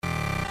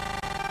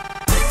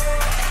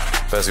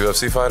Best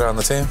UFC fighter on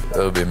the team? It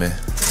would be me.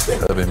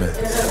 It would be me.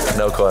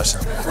 No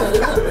question.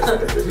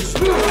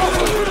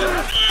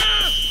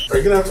 Are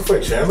you going to have to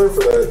fight Chandler for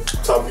that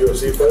top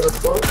UFC fighter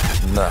spot?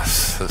 No,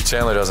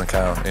 Chandler doesn't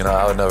count.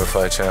 I would never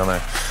fight Chandler.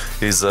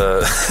 He's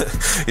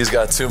he's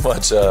got too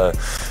much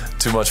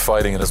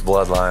fighting in his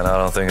bloodline. I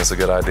don't think it's a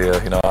good idea.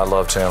 I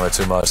love Chandler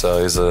too much,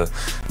 so he's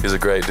a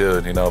great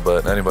dude,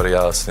 but anybody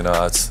else,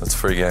 it's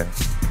free game.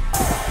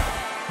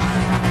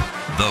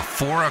 The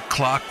 4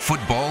 o'clock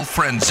football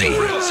frenzy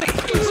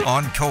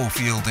on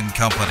Cofield and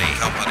Company.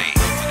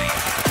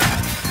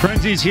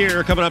 Frenzy's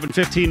here, coming up in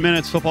 15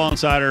 minutes. Football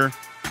Insider,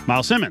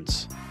 Miles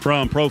Simmons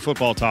from Pro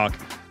Football Talk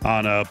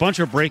on a bunch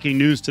of breaking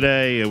news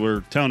today. We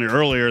were telling you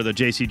earlier that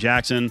J.C.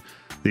 Jackson,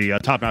 the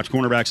top-notch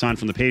cornerback, signed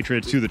from the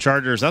Patriots to the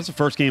Chargers. That's the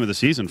first game of the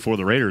season for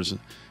the Raiders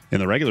in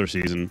the regular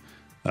season.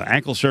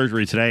 Ankle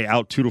surgery today,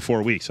 out 2 to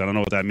 4 weeks. I don't know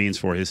what that means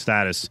for his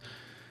status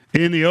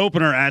in the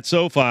opener at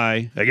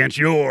SoFi against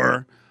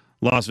your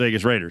Las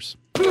Vegas Raiders.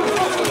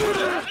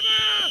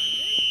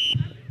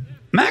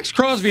 Max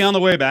Crosby on the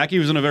way back. He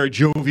was in a very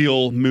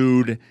jovial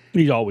mood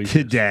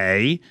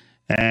today.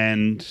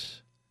 And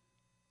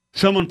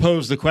someone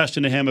posed the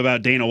question to him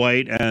about Dana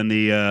White and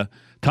the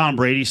Tom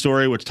Brady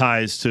story, which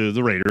ties to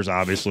the Raiders,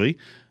 obviously.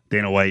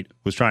 Dana White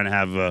was trying to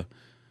have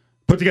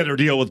put together a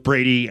deal with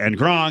Brady and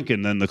Gronk,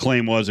 and then the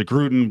claim was that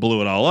Gruden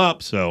blew it all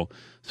up. So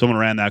someone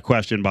ran that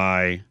question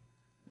by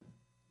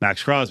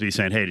Max Crosby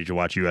saying, hey, did you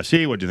watch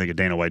UFC? What do you think of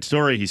Dana White's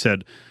story? He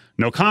said,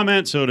 no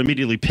comment, so it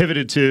immediately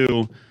pivoted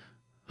to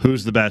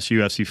who's the best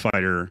UFC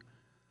fighter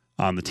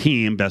on the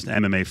team, best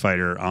MMA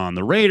fighter on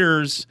the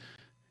Raiders.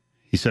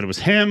 He said it was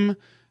him.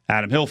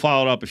 Adam Hill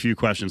followed up a few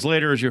questions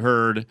later, as you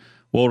heard.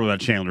 Well, what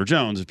about Chandler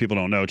Jones? If people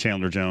don't know,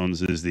 Chandler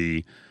Jones is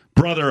the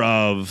brother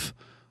of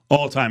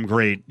all-time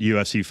great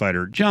UFC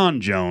fighter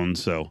John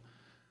Jones. So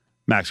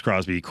Max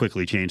Crosby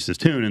quickly changed his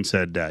tune and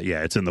said,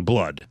 yeah, it's in the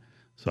blood.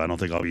 So I don't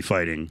think I'll be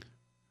fighting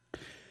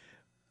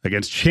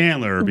against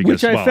Chandler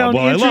because, I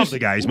love the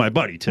guy. He's my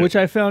buddy, too. Which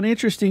I found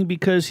interesting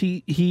because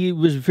he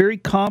was very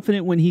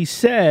confident when he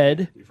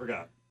said... You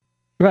forgot.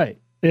 Right.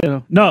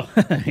 No.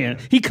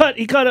 He cut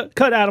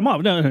Adam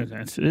off. No,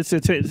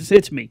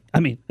 it's me. I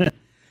mean,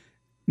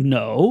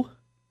 no.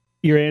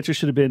 Your answer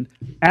should have been,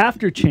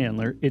 after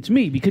Chandler, it's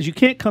me. Because you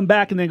can't come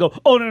back and then go,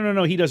 oh,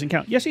 no, he doesn't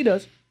count. Yes, he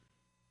does.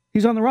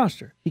 He's on the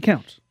roster. He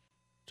counts.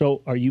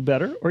 So are you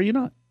better or are you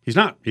not? He's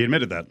not. He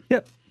admitted that.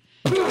 Yep.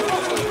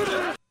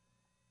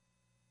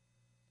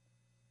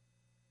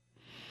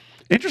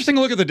 Interesting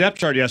look at the depth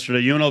chart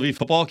yesterday. UNLV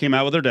football came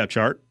out with their depth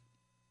chart.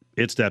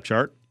 Its depth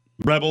chart.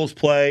 Rebels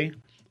play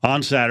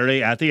on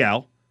Saturday at the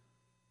Owl.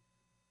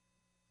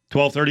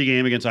 12:30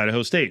 game against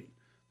Idaho State.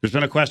 There's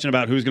been a question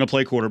about who's going to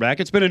play quarterback.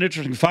 It's been an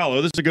interesting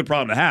follow. This is a good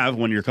problem to have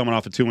when you're coming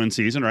off a 2-win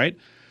season, right?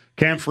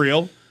 Cam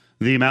Friel,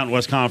 the Mountain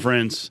West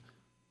Conference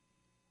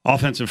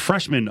offensive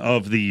freshman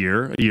of the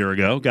year a year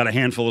ago, got a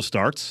handful of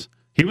starts.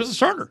 He was a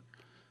starter.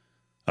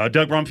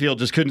 Doug Brumfield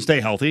just couldn't stay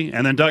healthy.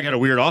 And then Doug had a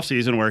weird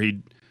offseason where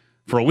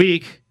for a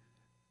week,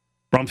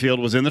 Brumfield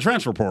was in the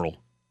transfer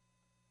portal.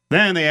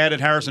 Then they added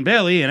Harrison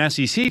Bailey, an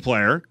SEC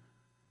player,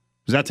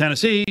 who's at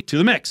Tennessee, to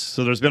the mix.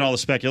 So there's been all the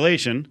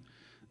speculation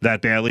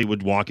that Bailey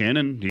would walk in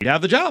and he'd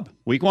have the job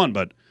week 1.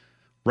 But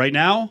right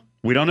now,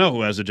 we don't know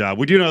who has the job.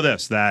 We do know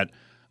this, that,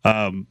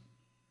 I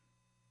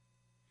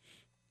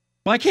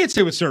can't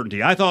say with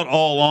certainty. I thought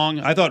all along,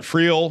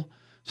 Friel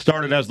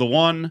started as the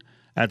 1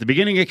 at the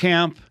beginning of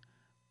camp.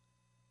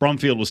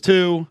 Brumfield was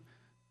 2.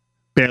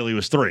 Bailey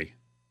was 3.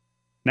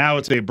 Now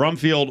it's a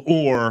Brumfield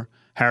or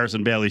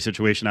Harrison Bailey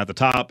situation at the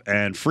top,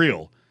 and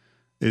Friel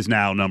is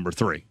now number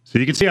 3. So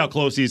you can see how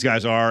close these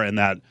guys are and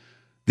that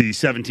the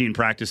 17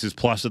 practices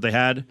plus that they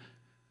had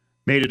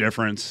made a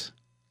difference.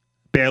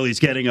 Bailey's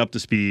getting up to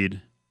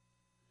speed.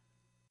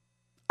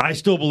 I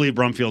still believe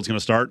Brumfield's going to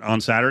start on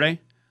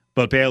Saturday,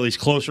 but Bailey's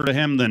closer to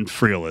him than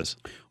Friel is.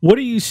 What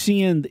are you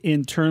seeing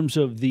in terms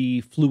of the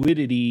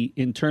fluidity,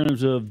 in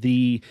terms of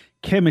the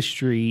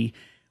chemistry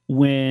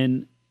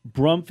when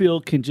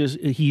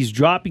Brumfield he's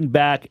dropping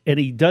back and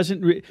he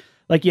doesn't...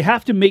 you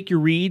have to make your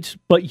reads,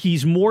 but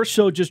he's more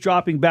so just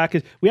dropping back.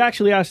 We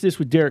actually asked this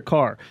with Derek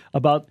Carr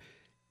about...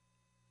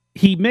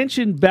 He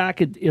mentioned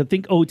back at, I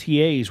think,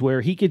 OTAs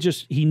where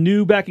he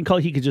knew back in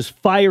college he could just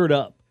fire it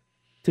up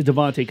to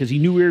Devontae because he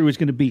knew where he was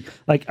going to be.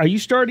 Are you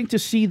starting to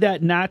see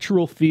that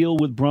natural feel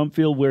with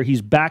Brumfield where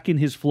he's back in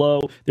his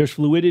flow, there's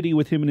fluidity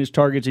with him and his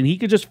targets, and he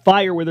could just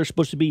fire where they're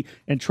supposed to be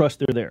and trust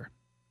they're there?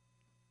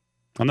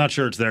 I'm not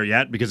sure it's there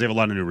yet because they have a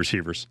lot of new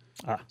receivers.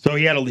 So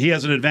he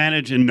has an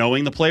advantage in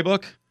knowing the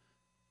playbook,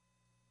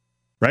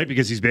 right?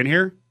 Because he's been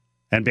here,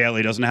 and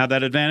Bailey doesn't have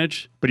that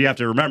advantage. But you have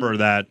to remember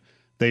that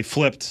they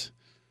flipped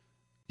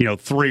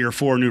 3 or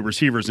 4 new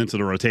receivers into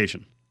the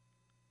rotation.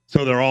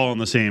 So they're all on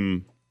the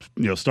same,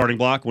 starting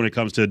block when it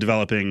comes to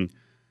developing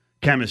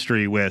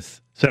chemistry with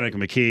Seneca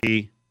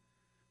McKee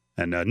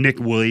and Nick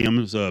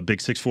Williams, a big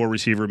 6'4"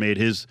 receiver, made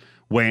his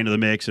way into the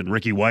mix, and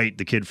Ricky White,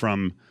 the kid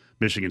from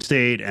Michigan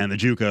State, and the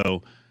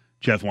JUCO,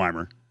 Jeff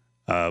Weimer.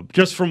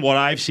 Just from what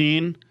I've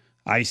seen,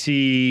 I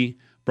see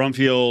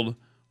Brumfield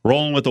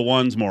rolling with the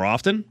ones more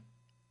often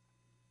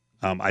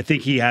I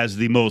think he has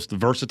the most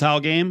versatile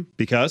game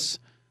because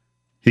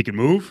he can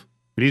move,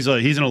 but he's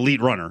an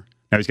elite runner.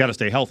 Now he's got to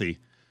stay healthy.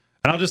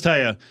 And I'll just tell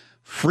you,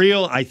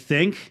 Friel, I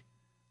think,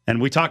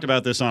 and we talked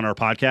about this on our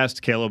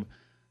podcast. Caleb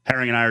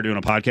Herring and I are doing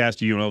a podcast,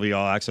 UNLV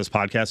All Access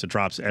podcast. It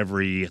drops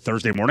every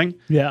Thursday morning.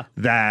 Yeah.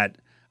 That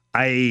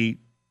I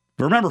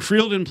remember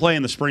Friel didn't play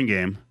in the spring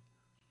game,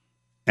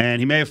 and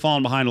he may have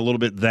fallen behind a little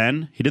bit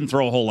then. He didn't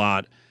throw a whole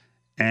lot,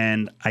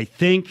 and I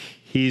think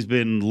he's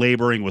been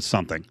laboring with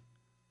something.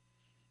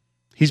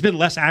 He's been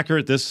less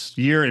accurate this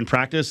year in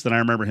practice than I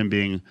remember him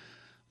being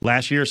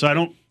last year. So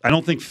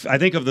I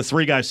think of the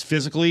three guys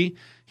physically,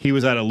 he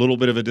was at a little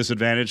bit of a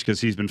disadvantage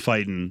because he's been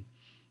fighting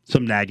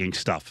some nagging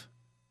stuff.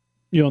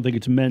 You don't think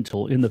it's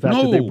mental in the fact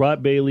that they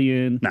brought Bailey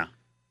in? No.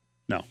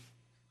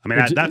 I mean,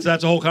 that's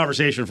a whole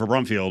conversation for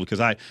Brumfield because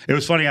it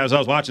was funny. As I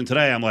was watching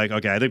today, I'm like,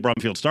 okay, I think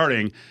Brumfield's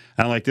starting. And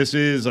I'm like, this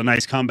is a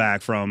nice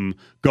comeback from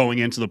going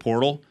into the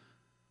portal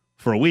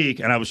for a week.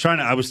 And I was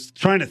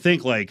trying to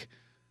think, like,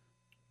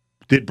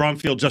 did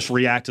Brumfield just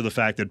react to the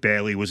fact that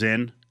Bailey was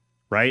in,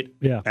 right?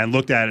 Yeah. And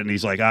looked at it and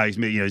he's like,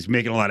 he's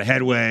making a lot of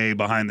headway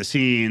behind the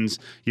scenes.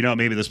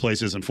 Maybe this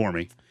place isn't for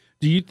me.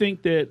 Do you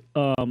think that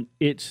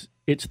it's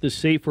the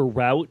safer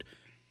route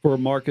for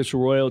Marcus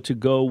Arroyo to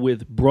go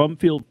with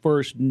Brumfield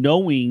first,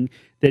 knowing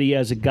that he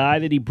has a guy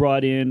that he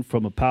brought in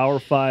from a Power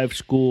 5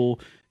 school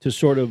to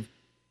sort of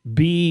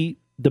be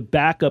the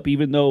backup,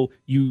 even though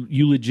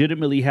you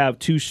legitimately have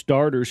two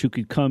starters who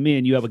could come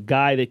in. You have a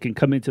guy that can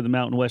come into the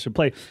Mountain West and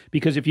play.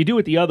 Because if you do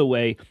it the other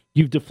way,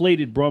 you've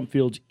deflated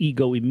Brumfield's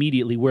ego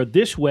immediately, where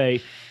this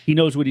way, he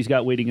knows what he's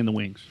got waiting in the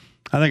wings.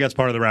 I think that's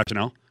part of the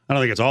rationale. I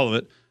don't think it's all of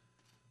it,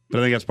 but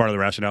I think that's part of the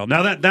rationale.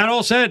 Now, that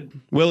all said,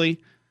 Willie,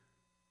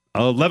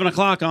 11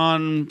 o'clock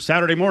on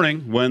Saturday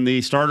morning, when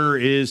the starter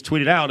is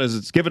tweeted out as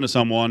it's given to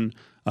someone,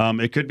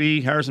 it could be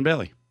Harrison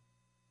Bailey.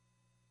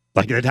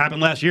 Like it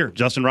happened last year.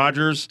 Justin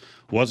Rogers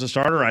was a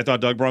starter. I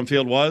thought Doug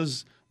Brumfield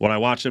was. What I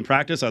watched in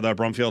practice, I thought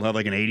Brumfield had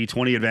like an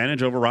 80-20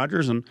 advantage over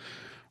Rogers, and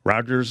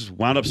Rogers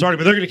wound up starting.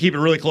 But they're going to keep it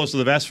really close to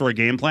the vest for a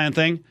game plan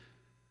thing.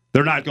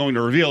 They're not going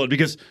to reveal it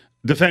because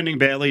defending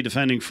Bailey,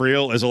 defending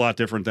Friel is a lot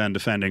different than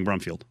defending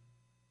Brumfield.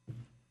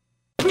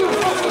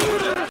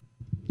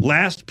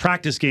 Last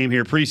practice game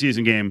here,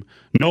 preseason game.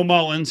 No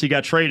Mullins. He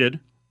got traded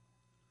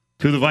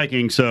to the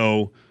Vikings.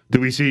 So do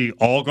we see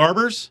all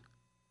Garbers?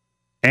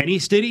 Any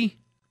Stiddy?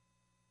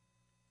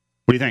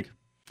 What do you think?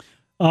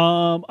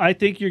 I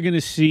think you're going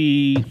to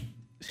see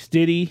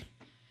Stiddy,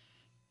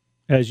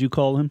 as you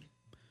call him.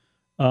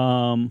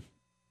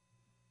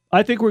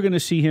 I think we're going to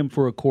see him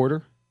for a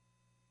quarter,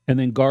 and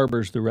then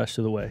Garbers the rest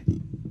of the way.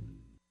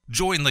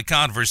 Join the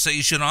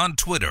conversation on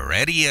Twitter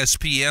at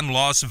ESPN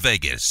Las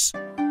Vegas.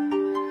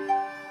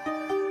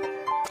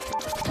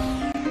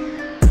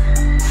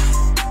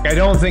 I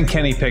don't think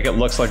Kenny Pickett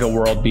looks like a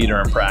world beater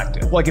in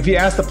practice. Like, if you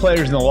ask the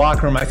players in the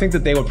locker room, I think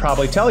that they would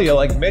probably tell you,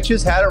 like, Mitch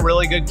has had a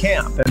really good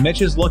camp, and Mitch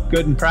has looked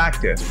good in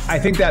practice. I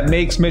think that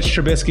makes Mitch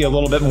Trubisky a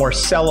little bit more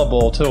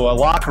sellable to a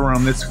locker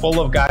room that's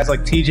full of guys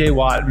like TJ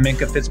Watt and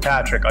Minkah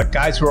Fitzpatrick, like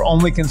guys who are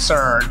only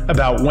concerned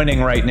about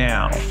winning right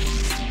now.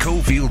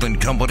 Cofield and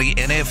Company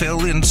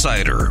NFL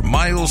insider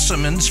Miles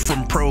Simmons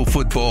from Pro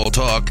Football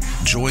Talk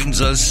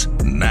joins us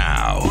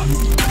now.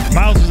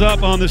 Miles is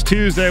up on this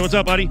Tuesday. What's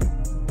up, buddy?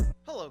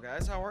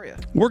 How are you?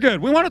 We're good.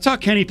 We want to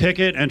talk Kenny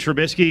Pickett and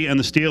Trubisky and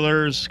the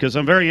Steelers because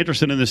I'm very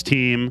interested in this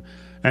team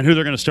and who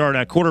they're going to start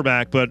at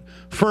quarterback. But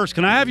first,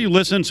 can I have you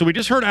listen? So we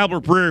just heard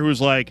Albert Breer,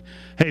 who's like,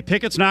 hey,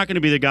 Pickett's not going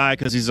to be the guy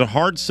because he's a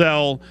hard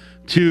sell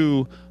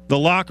to the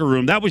locker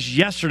room. That was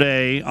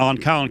yesterday on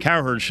Colin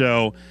Cowherd's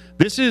show.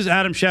 This is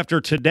Adam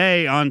Schefter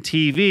today on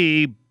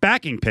TV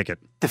backing Pickett.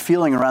 The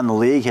feeling around the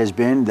league has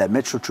been that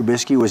Mitchell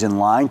Trubisky was in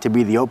line to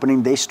be the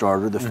opening day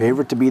starter, the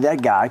favorite to be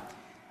that guy.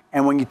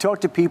 And when you talk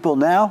to people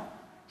now,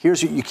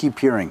 here's what you keep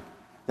hearing,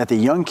 that the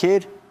young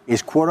kid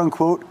is,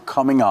 quote-unquote,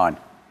 coming on,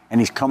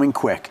 and he's coming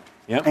quick.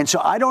 Yep. And so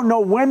I don't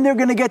know when they're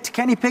going to get to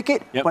Kenny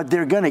Pickett, but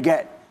they're going to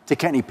get to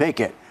Kenny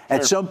Pickett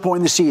at some point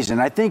in the season.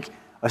 I think,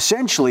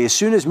 essentially, as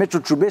soon as Mitchell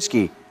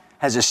Trubisky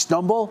has a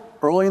stumble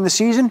early in the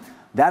season,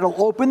 that'll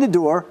open the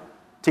door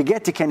to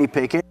get to Kenny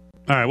Pickett.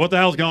 All right, what the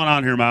hell's going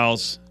on here,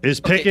 Miles? Is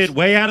Pickett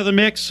way out of the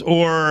mix,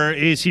 or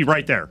is he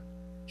right there?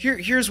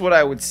 Here's what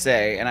I would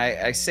say, and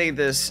I say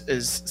this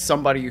as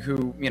somebody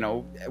who,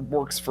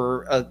 works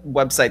for a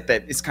website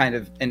that is kind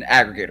of an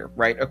aggregator,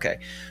 right? Okay.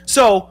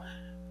 So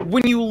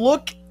when you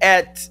look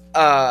at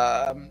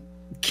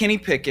Kenny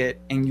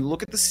Pickett and you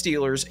look at the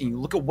Steelers and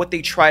you look at what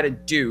they try to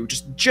do,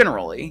 just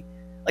generally,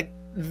 like,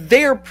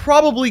 they're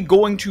probably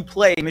going to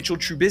play Mitchell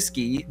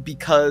Trubisky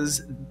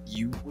because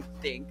you would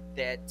think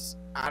that,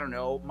 I don't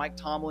know, Mike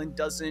Tomlin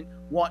doesn't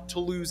want to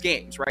lose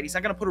games, right? He's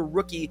not going to put a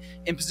rookie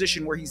in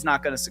position where he's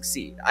not going to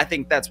succeed. I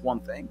think that's one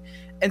thing.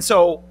 And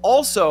so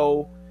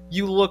also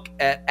you look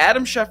at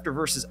Adam Schefter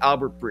versus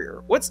Albert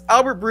Breer. What's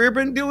Albert Breer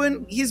been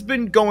doing? He's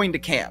been going to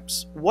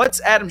camps. What's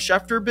Adam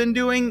Schefter been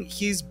doing?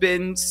 He's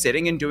been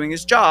sitting and doing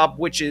his job,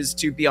 which is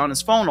to be on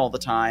his phone all the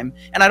time.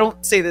 And I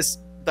don't say this,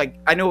 like,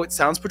 I know it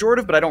sounds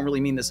pejorative, but I don't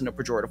really mean this in a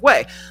pejorative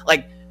way.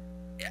 Like,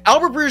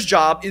 Albert Breer's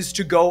job is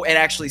to go and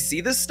actually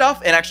see this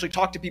stuff and actually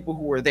talk to people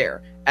who were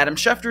there. Adam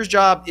Schefter's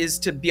job is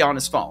to be on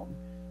his phone.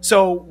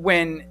 So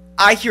when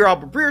I hear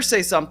Albert Breer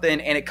say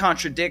something and it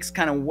contradicts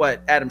kind of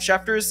what Adam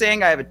Schefter is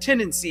saying, I have a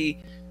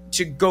tendency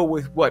to go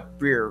with what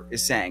Breer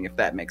is saying, if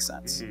that makes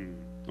sense.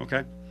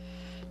 Okay.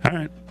 All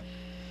right.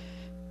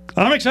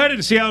 I'm excited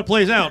to see how it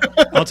plays out.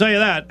 I'll tell you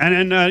that.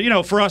 And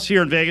then, for us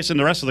here in Vegas and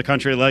the rest of the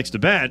country that likes to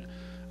bet,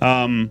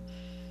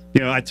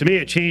 to me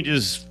it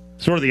changes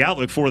sort of the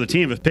outlook for the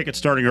team if Pickett's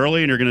starting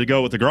early and you're going to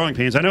go with the growing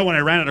pains. I know when I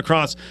ran it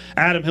across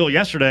Adam Hill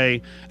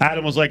yesterday,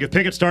 Adam was like, if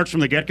Pickett starts from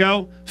the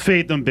get-go,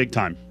 fade them big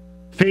time.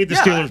 Fade the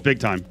Steelers big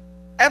time.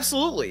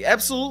 Absolutely.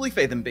 Absolutely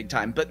fade them big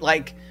time. But,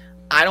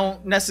 I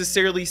don't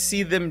necessarily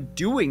see them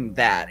doing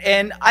that.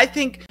 And I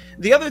think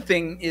the other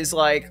thing is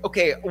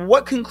okay,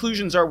 what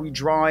conclusions are we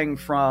drawing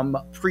from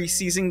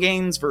preseason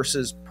games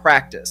versus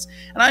practice?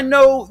 And I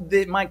know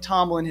that Mike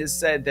Tomlin has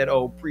said that,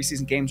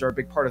 preseason games are a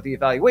big part of the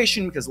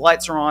evaluation because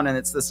lights are on and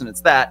it's this and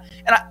it's that.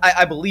 And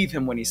I believe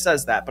him when he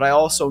says that. But I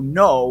also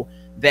know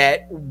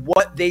that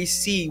what they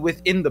see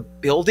within the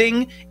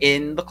building,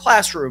 in the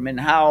classroom, and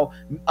how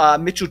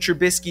Mitchell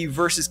Trubisky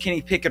versus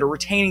Kenny Pickett are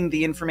retaining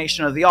the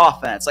information of the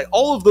offense,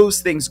 all of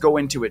those things go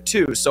into it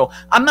too. So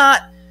I'm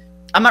not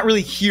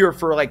really here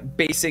for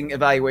basing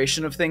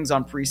evaluation of things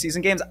on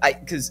preseason games.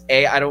 Because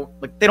I don't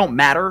they don't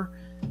matter.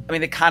 I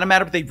mean, they kind of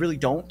matter, but they really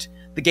don't.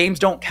 The games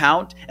don't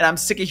count, and I'm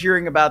sick of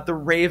hearing about the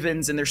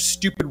Ravens and their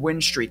stupid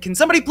win streak. Can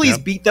somebody please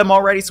beat them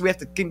already so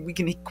we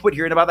can quit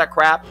hearing about that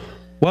crap?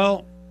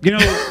 Well,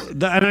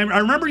 and I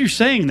remember you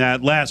saying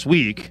that last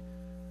week,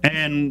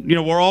 and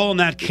we're all in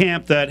that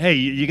camp that, hey,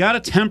 you got to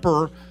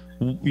temper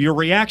your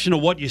reaction to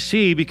what you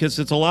see because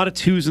it's a lot of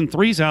 2s and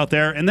 3s out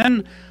there. And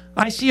then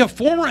I see a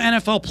former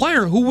NFL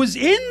player who was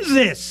in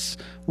this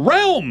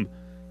realm.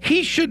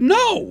 He should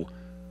know.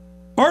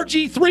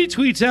 RG3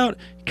 tweets out,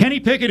 Kenny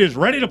Pickett is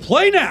ready to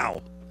play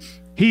now.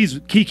 He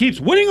keeps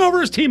winning over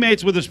his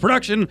teammates with his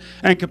production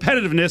and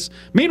competitiveness.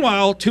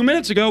 Meanwhile, 2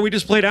 minutes ago, we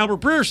just played Albert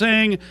Breer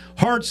saying,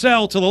 hard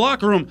sell to the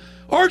locker room.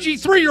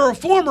 RG3, you're a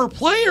former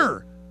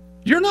player.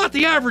 You're not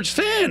the average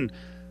fan.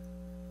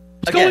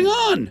 What's going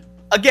on?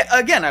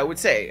 Again, I would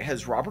say,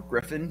 has Robert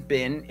Griffin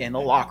been in the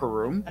locker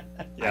room?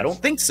 Yes. I don't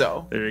think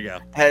so. There you go.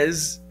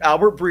 Has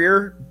Albert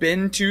Breer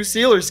been to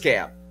Steelers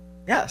camp?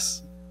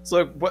 Yes.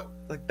 So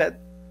that.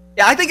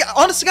 Yeah, I think,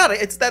 honest to God,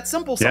 it's that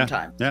simple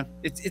sometimes. Yeah.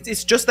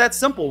 It's just that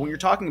simple when you're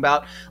talking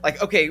about,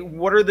 okay,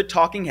 what are the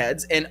talking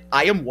heads? And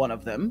I am one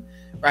of them,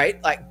 right?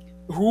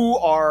 Who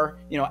are,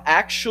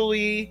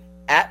 actually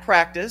at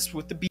practice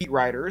with the beat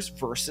writers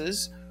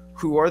versus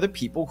who are the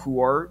people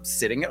who are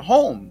sitting at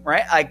home,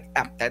 right?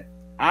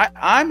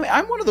 I'm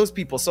one of those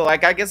people. So, I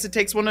guess it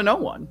takes one to know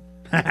one.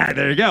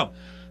 There you go.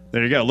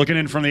 Looking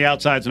in from the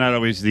outside is not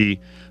always the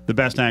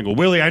best angle.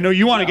 Willie, I know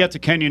you want to get to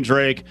Kenyon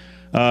Drake.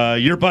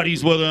 Your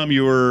buddies with him.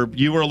 You were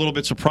a little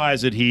bit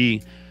surprised that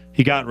he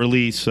got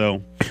released.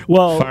 So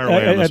fire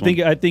away on this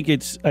one. I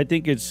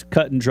think it's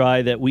cut and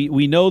dry that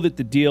we know that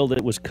the deal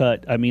that was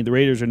cut. I mean, the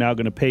Raiders are now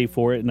going to pay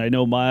for it, and I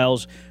know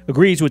Miles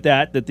agrees with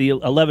that the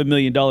 $11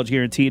 million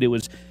guaranteed. It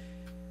was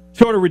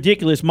sort of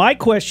ridiculous. My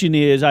question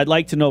is, I'd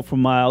like to know from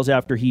Miles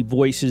after he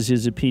voices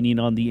his opinion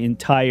on the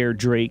entire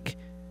Drake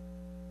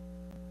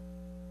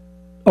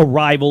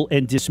arrival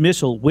and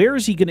dismissal. Where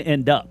is he going to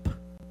end up?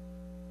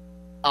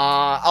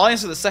 I'll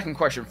answer the second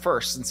question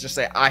first and just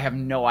say I have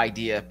no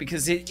idea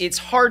because it's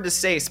hard to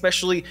say,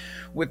 especially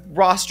with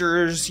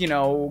rosters,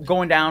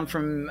 going down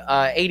from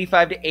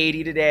 85 to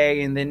 80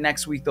 today, and then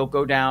next week they'll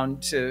go down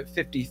to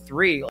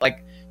 53.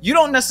 You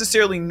don't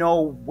necessarily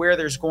know where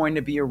there's going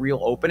to be a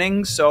real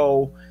opening.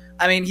 So,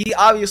 I mean, he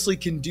obviously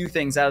can do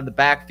things out of the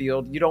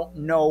backfield. You don't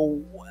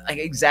know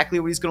exactly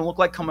what he's going to look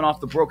like coming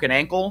off the broken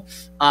ankle.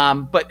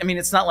 But, I mean,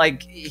 it's not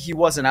like he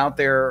wasn't out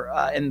there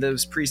in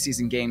those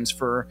preseason games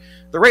for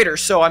the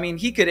Raiders. So, I mean,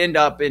 he could end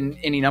up in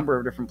any number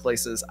of different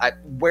places.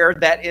 Where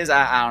that is,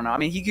 I don't know. I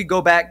mean, he could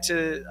go back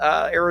to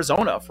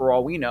Arizona for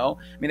all we know.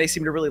 I mean, they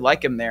seem to really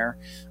like him there.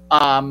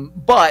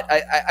 But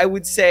I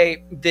would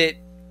say that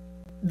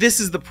this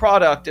is the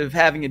product of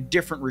having a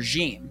different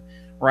regime.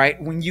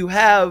 Right? When you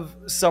have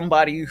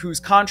somebody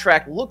whose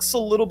contract looks a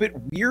little bit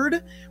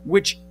weird,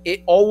 which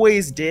it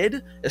always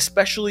did,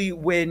 especially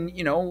when,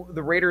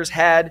 the Raiders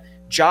had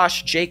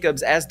Josh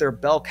Jacobs as their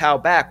bell cow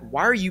back.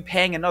 Why are you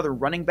paying another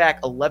running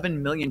back $11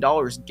 million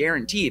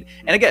guaranteed?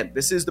 And again,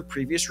 this is the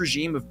previous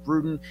regime of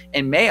Gruden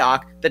and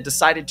Mayock that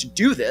decided to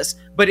do this,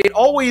 but it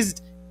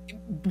always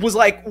was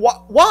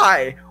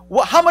why?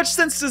 How much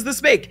sense does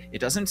this make? It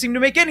doesn't seem to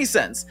make any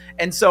sense.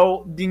 And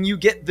so then you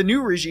get the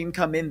new regime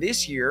come in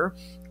this year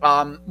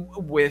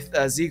with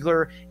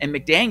Ziegler and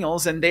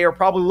McDaniels, and they are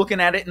probably looking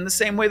at it in the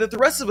same way that the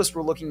rest of us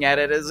were looking at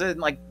it, as in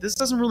this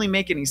doesn't really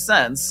make any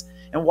sense.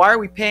 And why are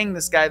we paying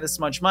this guy this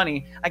much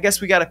money? I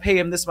guess we got to pay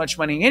him this much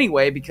money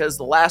anyway because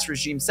the last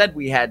regime said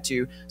we had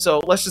to. So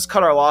let's just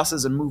cut our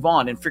losses and move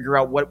on and figure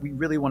out what we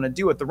really want to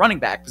do at the running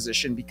back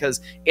position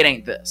because it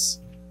ain't this.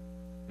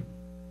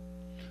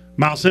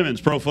 Miles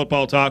Simmons, Pro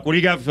Football Talk. What do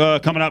you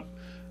got coming up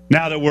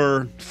now that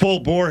we're full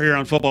bore here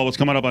on football? What's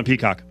coming up on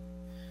Peacock?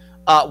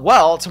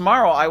 Well,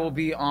 tomorrow I will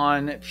be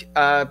on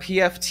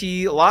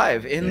PFT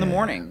Live in the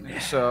morning.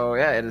 So,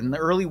 yeah, an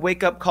early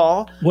wake-up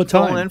call. What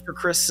time? Calling in for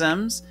Chris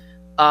Sims.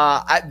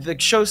 The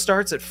show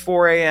starts at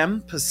 4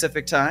 a.m.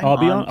 Pacific time. I'll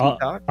be on.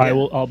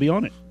 I'll be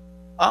on it.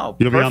 Oh,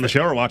 You'll be on the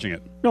show or watching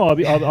it? No,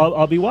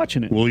 I'll be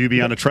watching it. Will you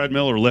be on a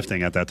treadmill or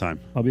lifting at that time?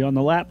 I'll be on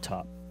the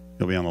laptop.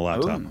 You'll be on the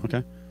laptop. Ooh.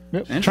 Okay.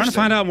 Yep. Trying to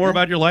find out more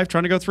about your life.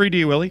 Trying to go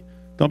 3D, Willie.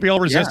 Don't be all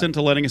resistant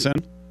to letting us in.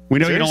 We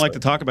know you don't like to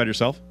talk about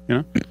yourself. You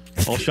know,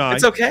 all shy.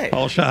 It's okay.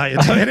 All shy.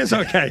 It is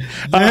okay.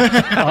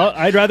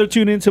 I'd rather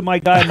tune into my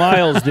guy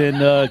Miles than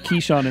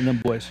Keyshawn and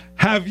them boys.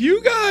 Have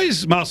you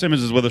guys? Miles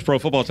Simmons is with us. Pro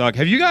Football Talk.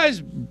 Have you guys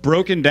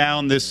broken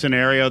down this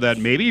scenario that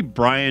maybe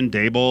Brian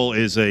Daboll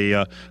is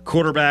a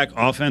quarterback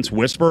offense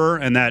whisperer,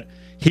 and that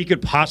he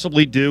could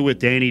possibly do with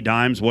Danny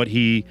Dimes what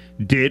he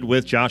did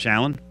with Josh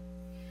Allen?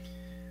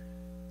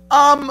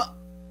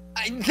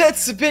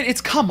 That's a bit.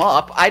 It's come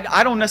up.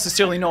 I don't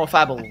necessarily know if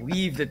I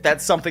believe that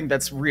that's something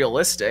that's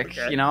realistic.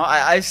 Okay. You know,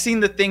 I've seen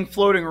the thing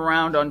floating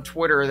around on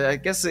Twitter. That I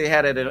guess they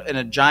had it in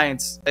the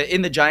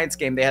Giants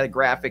game. They had a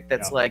graphic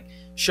that's like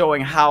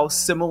showing how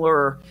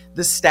similar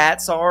the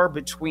stats are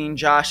between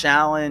Josh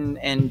Allen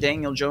and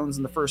Daniel Jones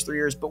in the first 3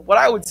 years. But what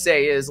I would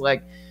say is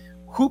like,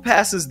 who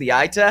passes the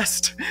eye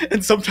test?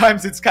 And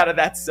sometimes it's kind of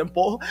that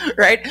simple,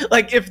 right?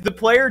 Like if the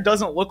player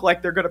doesn't look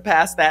like they're going to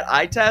pass that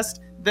eye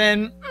test,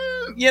 then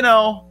you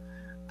know.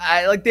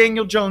 Like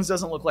Daniel Jones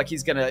doesn't look like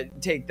he's going to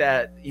take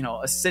that, you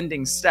know,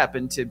 ascending step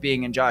into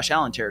being in Josh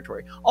Allen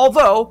territory.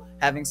 Although,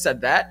 having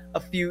said that,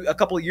 a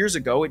couple of years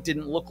ago, it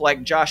didn't look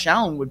like Josh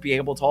Allen would be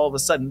able to all of a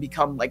sudden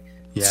become like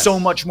so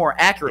much more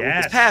accurate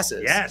with his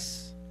passes.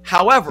 Yes.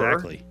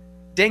 However,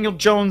 Daniel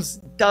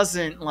Jones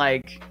doesn't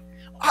like.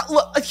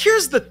 Look,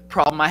 here's the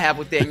problem I have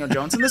with Daniel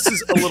Jones, and this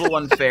is a little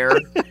unfair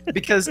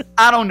because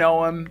I don't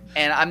know him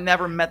and I've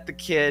never met the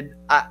kid.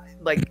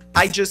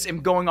 I just am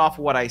going off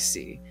what I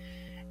see.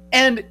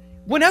 And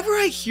whenever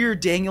I hear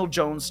Daniel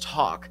Jones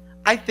talk,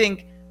 I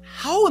think,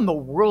 how in the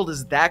world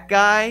is that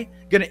guy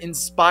going to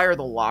inspire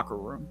the locker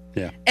room?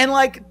 Yeah. And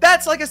like,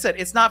 that's, like I said,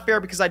 it's not fair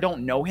because I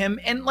don't know him.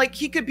 And like,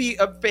 he could be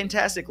a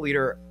fantastic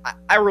leader.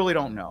 I really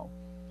don't know.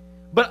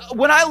 But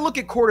when I look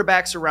at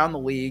quarterbacks around the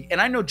league,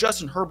 and I know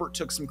Justin Herbert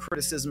took some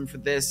criticism for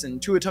this,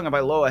 and Tua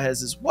Tagovailoa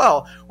has as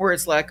well, where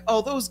it's like,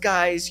 oh, those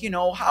guys, you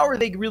know, how are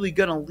they really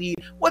going to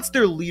lead? What's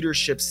their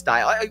leadership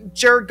style?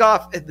 Jared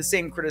Goff had the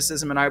same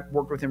criticism, and I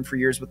worked with him for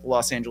years with the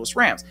Los Angeles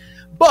Rams.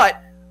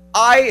 But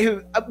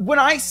when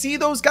I see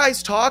those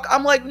guys talk,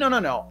 I'm like,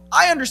 no.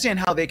 I understand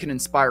how they can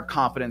inspire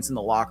confidence in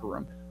the locker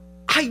room.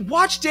 I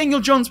watch Daniel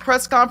Jones'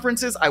 press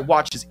conferences. I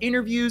watch his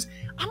interviews.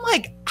 I'm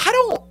like, I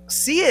don't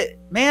see it,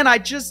 man. I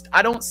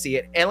don't see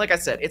it. And like I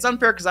said, it's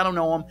unfair because I don't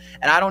know him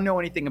and I don't know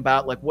anything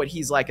about like what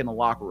he's like in the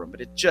locker room.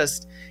 But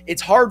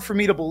it's hard for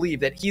me to believe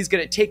that he's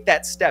going to take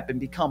that step and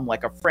become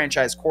like a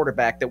franchise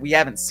quarterback that we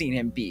haven't seen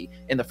him be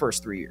in the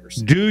first 3 years.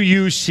 Do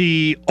you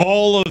see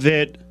all of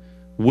it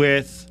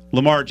with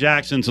Lamar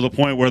Jackson to the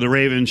point where the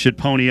Ravens should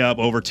pony up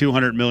over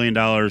 $200 million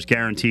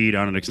guaranteed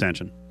on an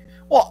extension?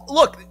 Well,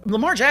 look,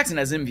 Lamar Jackson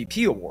has an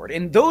MVP award,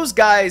 and those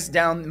guys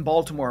down in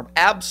Baltimore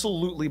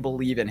absolutely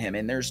believe in him,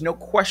 and there's no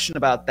question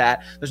about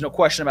that. There's no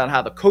question about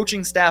how the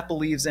coaching staff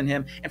believes in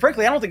him, and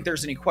frankly, I don't think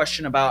there's any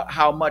question about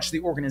how much the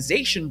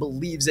organization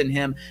believes in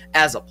him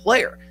as a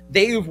player.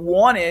 They've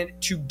wanted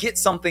to get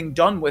something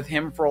done with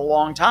him for a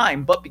long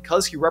time, but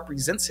because he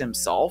represents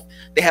himself,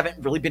 they haven't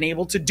really been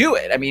able to do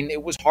it. I mean,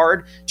 it was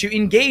hard to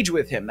engage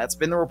with him. That's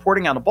been the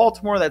reporting out of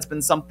Baltimore. That's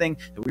been something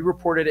that we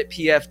reported at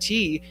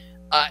PFT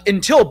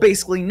until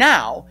basically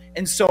now.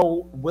 And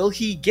so will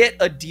he get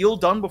a deal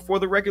done before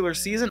the regular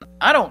season?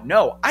 I don't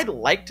know. I'd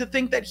like to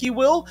think that he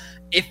will,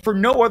 if for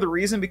no other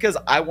reason, because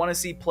I want to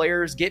see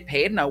players get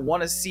paid and I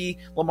want to see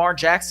Lamar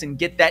Jackson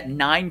get that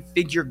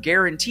 9-figure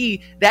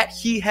guarantee that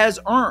he has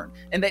earned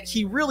and that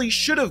he really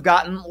should have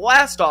gotten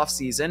last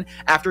offseason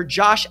after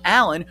Josh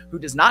Allen, who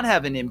does not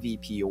have an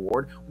MVP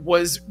award,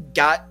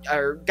 got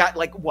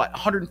like what,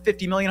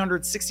 150 million,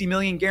 160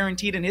 million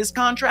guaranteed in his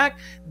contract.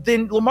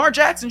 Then Lamar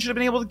Jackson should have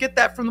been able to get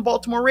that from the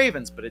Baltimore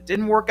Ravens, but it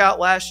didn't work out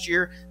last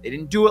year. They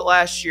didn't do it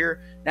last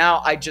year.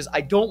 Now I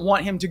don't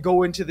want him to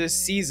go into this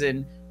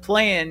season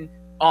playing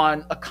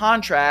on a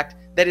contract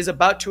that is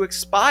about to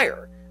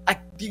expire.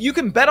 You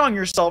can bet on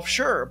yourself,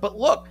 sure, but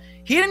look,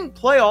 he didn't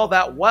play all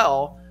that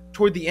well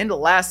toward the end of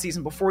last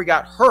season before he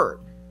got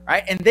hurt,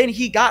 right? And then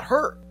he got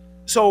hurt.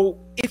 So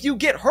if you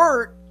get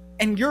hurt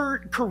and your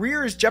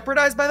career is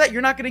jeopardized by that,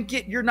 you're not going to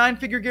get your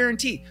 9-figure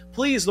guarantee.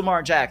 Please,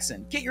 Lamar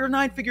Jackson, get your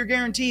 9-figure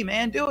guarantee,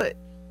 man. Do it.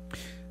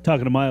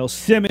 Talking to Miles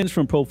Simmons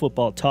from Pro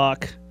Football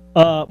Talk.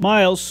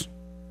 Miles,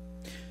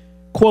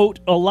 quote,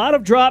 a lot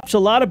of drops, a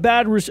lot of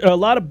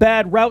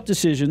bad route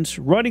decisions,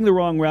 running the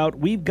wrong route.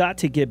 We've got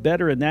to get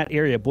better in that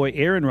area. Boy,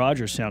 Aaron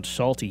Rodgers sounds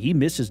salty. He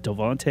misses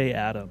Davante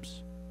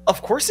Adams.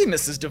 Of course he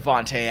misses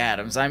Davante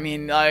Adams. I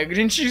mean,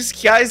 didn't you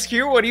guys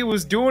hear what he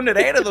was doing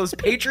today to those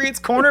Patriots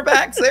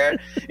cornerbacks there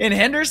in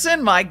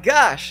Henderson? My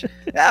gosh.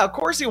 Yeah, of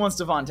course he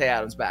wants Davante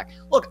Adams back.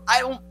 Look,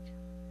 I'll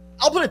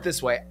put it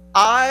this way.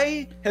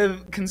 I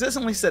have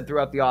consistently said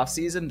throughout the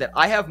offseason that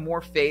I have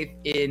more faith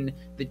in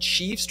the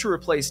Chiefs to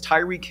replace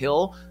Tyreek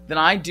Hill than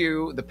I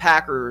do the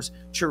Packers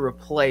to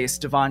replace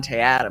Devontae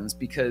Adams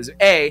because,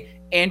 A,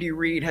 Andy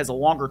Reid has a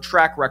longer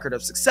track record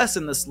of success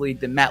in this league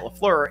than Matt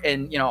LaFleur.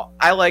 And,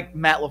 I like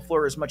Matt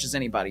LaFleur as much as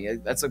anybody.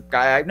 That's a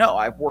guy I know.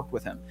 I've worked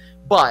with him.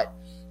 But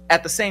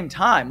at the same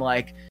time,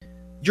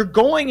 you're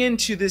going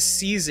into this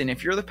season,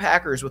 if you're the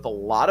Packers, with a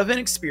lot of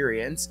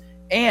inexperience.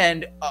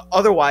 And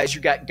otherwise,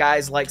 you got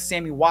guys like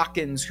Sammy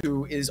Watkins,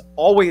 who is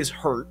always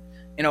hurt.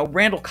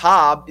 Randall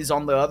Cobb is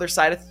on the other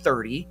side of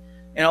 30.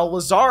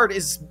 Lazard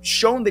is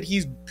shown that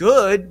he's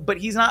good, but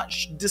he's not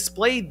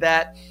displayed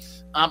that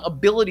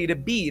ability to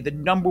be the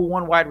number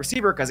one wide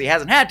receiver because he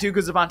hasn't had to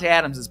because Devontae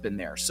Adams has been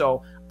there.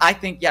 So I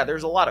think,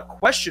 there's a lot of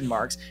question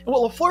marks. And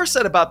what LaFleur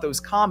said about those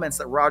comments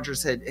that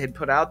Rodgers had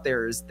put out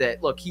there is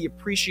that, look, he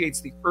appreciates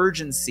the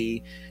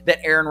urgency that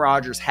Aaron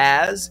Rodgers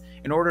has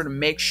in order to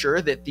make sure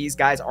that these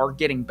guys are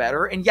getting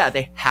better. And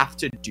they have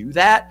to do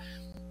that.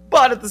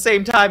 But at the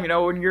same time,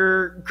 when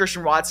you're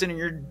Christian Watson and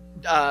you're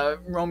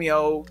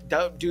Romeo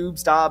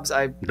Doubs.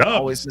 I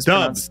always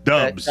mispronounce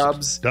Dubs.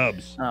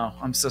 Oh,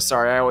 I'm so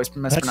sorry. I always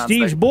mispronounce That's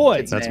Steve's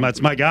boy.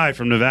 That's my guy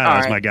from Nevada. All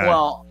that's my guy.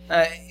 Well,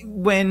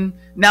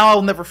 now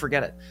I'll never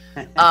forget it.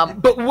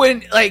 But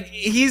when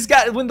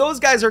when those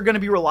guys are going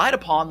to be relied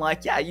upon,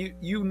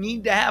 you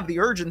need to have the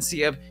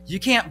urgency of you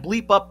can't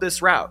bleep up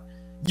this route.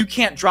 You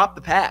can't drop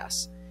the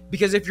pass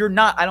because if you're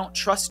not, I don't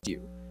trust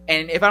you.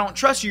 And if I don't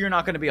trust you, you're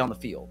not going to be on the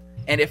field.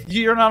 And if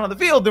you're not on the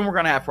field, then we're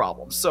going to have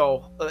problems.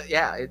 So,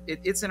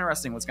 it's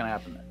interesting what's going to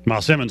happen there.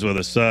 Miles Simmons with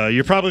us.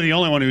 You're probably the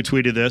only one who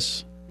tweeted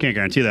this. Can't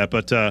guarantee that.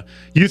 But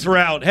you threw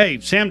out, hey,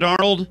 Sam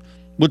Darnold,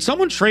 would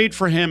someone trade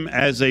for him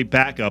as a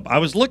backup? I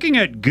was looking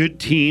at good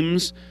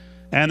teams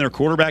and their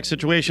quarterback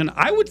situation.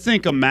 I would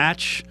think a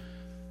match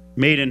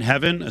made in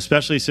heaven,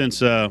 especially since,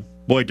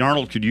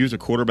 Darnold could use a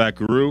quarterback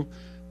guru,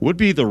 would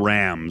be the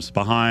Rams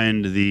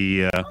behind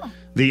the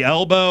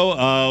elbow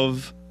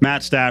of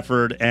Matt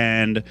Stafford,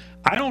 and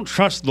I don't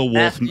trust the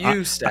Wolf.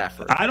 Matthew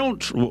Stafford. I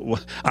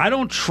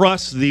don't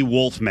trust the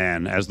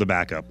Wolfman as the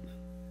backup.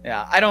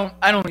 Yeah, I don't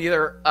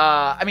either.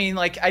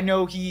 I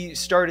know he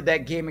started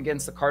that game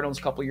against the Cardinals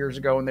a couple years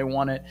ago and they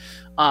won it.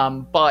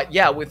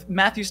 But with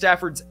Matthew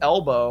Stafford's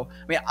elbow,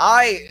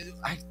 I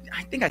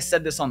think I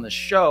said this on the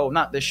show,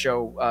 not this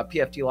show,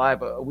 PFT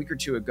Live a week or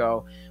two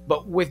ago,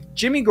 but with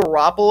Jimmy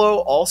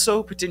Garoppolo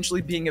also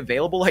potentially being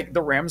available,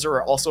 the Rams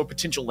are also a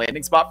potential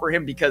landing spot for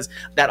him because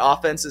that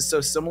offense is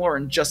so similar.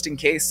 And just in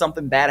case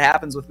something bad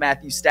happens with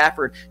Matthew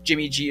Stafford,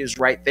 Jimmy G is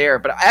right there.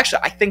 But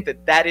I think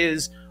that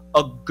is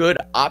a good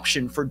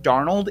option for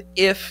Darnold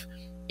if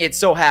it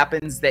so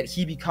happens that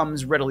he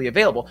becomes readily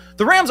available.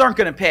 The Rams aren't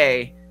going to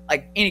pay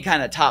any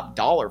kind of top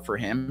dollar for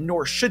him,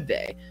 nor should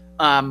they.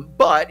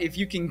 But if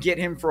you can get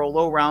him for a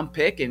low round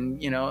pick and,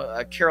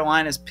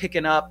 Carolina's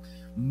picking up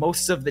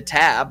most of the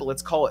tab,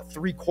 let's call it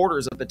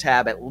 3/4 of the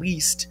tab at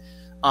least,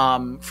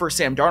 for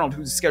Sam Darnold,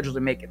 who's scheduled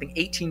to make, I think,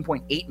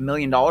 $18.8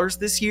 million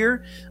this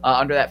year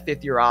under that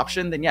 5th-year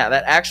option, then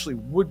that actually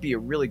would be a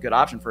really good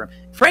option for him.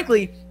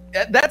 Frankly,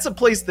 that's a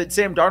place that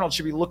Sam Darnold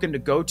should be looking to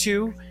go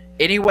to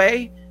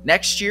anyway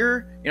next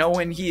year,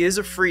 when he is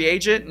a free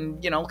agent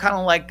and, kind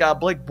of like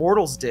Blake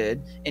Bortles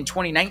did in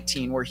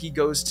 2019, where he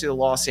goes to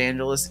Los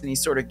Angeles and he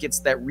sort of gets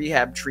that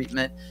rehab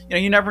treatment.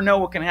 You never know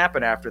what can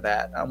happen after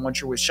that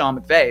once you're with Sean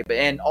McVay.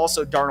 And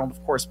also Darnold,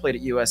 of course, played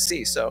at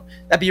USC. So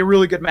that'd be a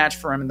really good match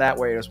for him in that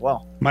way as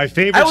well. My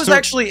favorite. I was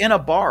actually in a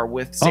bar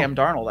with Sam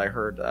Darnold, I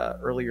heard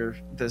earlier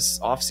this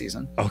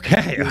offseason.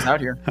 Okay. He was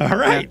out here. All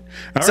right.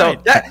 Yeah. All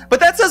right.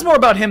 But that says more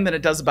about him than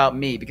it does about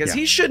me because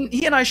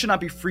he and I should not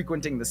be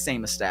frequenting the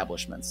same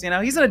establishments.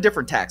 He's in a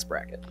different tax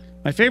bracket.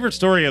 My favorite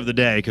story of the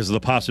day, because of the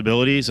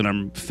possibilities, and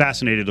I'm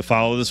fascinated to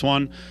follow this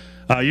one.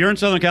 You're in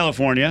Southern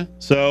California,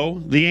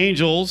 so the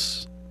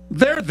Angels,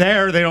 they're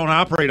there. They don't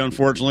operate,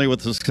 unfortunately,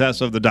 with the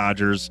success of the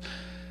Dodgers.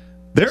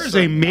 There's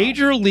a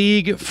major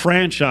league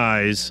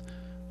franchise.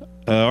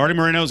 Artie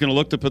Moreno is going to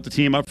look to put the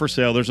team up for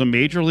sale. There's a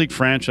major league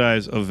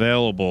franchise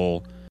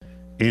available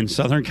in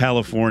Southern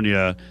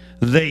California.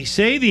 They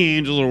say the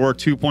Angels are worth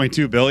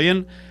 $2.2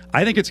 billion.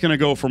 I think it's going to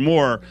go for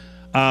more.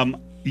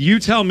 You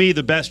tell me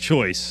the best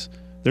choice.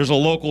 There's a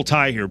local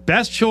tie here.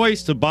 Best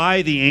choice to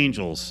buy the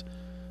Angels.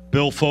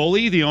 Bill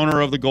Foley, the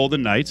owner of the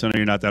Golden Knights. I know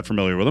you're not that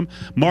familiar with him.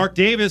 Mark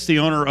Davis, the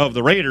owner of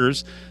the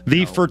Raiders.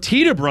 The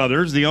Fertitta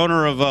brothers, the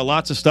owner of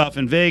lots of stuff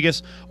in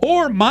Vegas.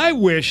 Or my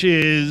wish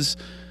is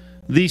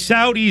the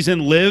Saudis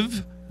and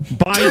Liv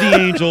buy the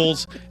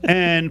Angels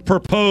and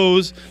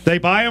propose they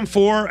buy them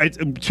for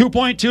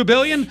 $2.2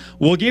 billion.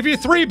 We'll give you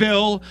 $3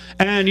 billion.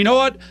 And you know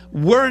what?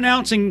 We're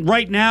announcing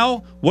right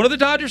now, what do the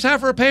Dodgers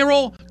have for a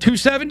payroll?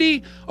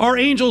 $270. Our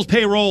Angels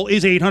payroll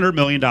is $800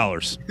 million.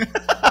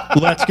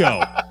 Let's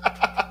go.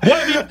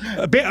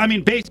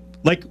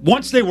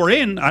 Once they were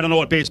in, I don't know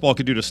what baseball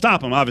could do to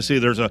stop them. Obviously,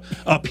 there's a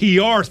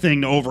PR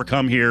thing to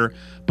overcome here.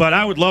 But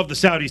I would love the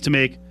Saudis to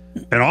make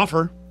an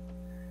offer.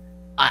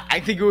 I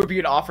think it would be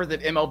an offer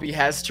that MLB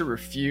has to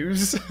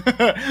refuse,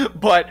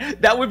 but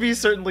that would be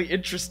certainly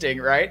interesting,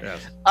 right?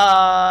 Yes.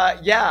 I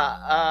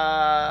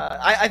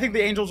think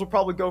the Angels will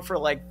probably go for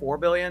like $4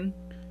 billion.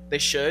 They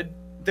should.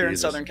 They're in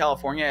Southern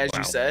California, as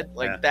you said.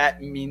 Like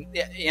that mean,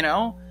 you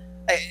know,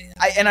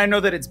 I know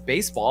that it's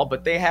baseball,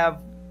 but they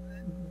have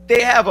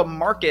a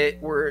market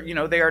where, you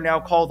know, they are now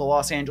called the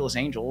Los Angeles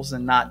Angels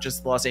and not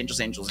just the Los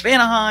Angeles Angels of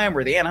Anaheim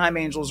or the Anaheim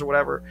Angels or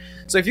whatever.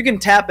 So if you can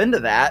tap into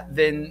that,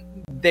 then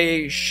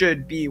they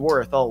should be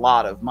worth a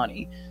lot of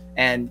money.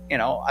 And, you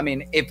know, I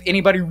mean, if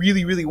anybody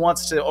really, really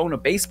wants to own a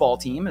baseball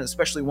team, and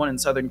especially one in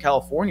Southern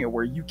California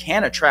where you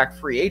can attract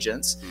free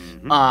agents,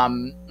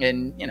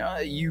 and, you know,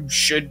 you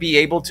should be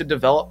able to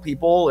develop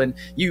people, and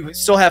you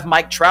still have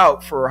Mike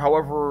Trout for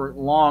however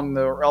long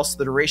or else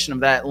the duration of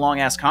that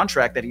long-ass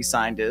contract that he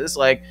signed is.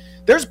 Like,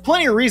 there's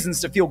plenty of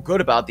reasons to feel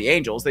good about the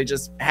Angels. They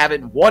just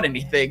haven't won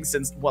anything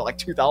since, like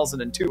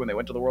 2002 when they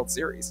went to the World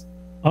Series.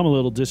 I'm a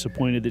little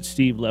disappointed that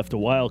Steve left a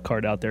wild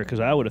card out there because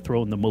I would have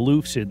thrown the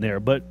Maloofs in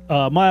there. But,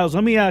 Miles,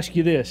 let me ask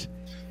you this.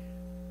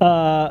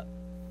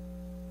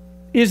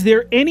 Is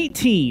there any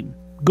team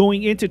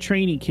going into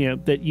training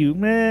camp that you,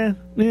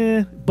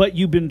 but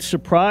you've been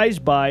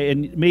surprised by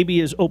and maybe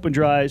has opened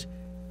your eyes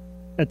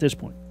at this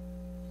point?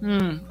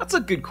 That's a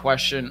good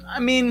question.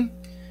 I mean,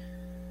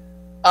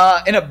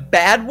 in a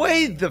bad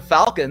way, the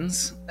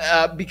Falcons,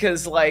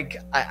 because, like,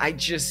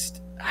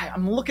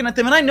 I'm looking at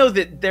them, and I know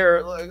that they're,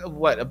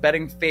 a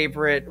betting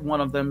favorite, one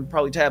of them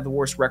probably to have the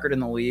worst record in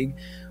the league.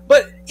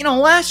 But, you know,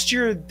 last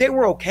year they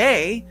were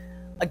okay.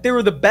 Like, they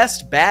were the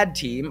best bad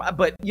team.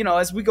 But, you know,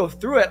 as we go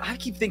through it, I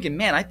keep thinking,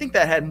 man, I think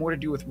that had more to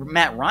do with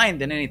Matt Ryan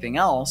than anything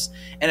else.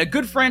 And a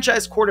good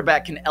franchise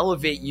quarterback can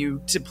elevate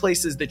you to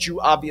places that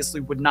you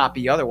obviously would not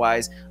be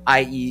otherwise,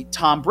 i.e.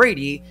 Tom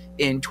Brady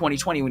in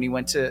 2020 when he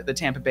went to the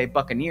Tampa Bay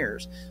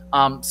Buccaneers.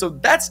 So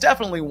that's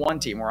definitely one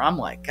team where I'm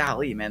like,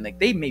 golly, man, like,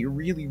 they may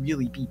really,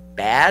 really be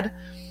bad.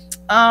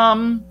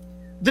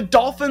 The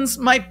Dolphins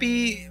might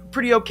be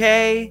pretty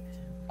okay.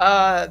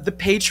 The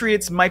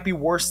Patriots might be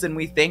worse than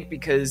we think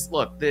because,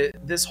 look,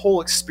 this whole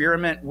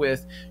experiment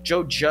with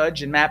Joe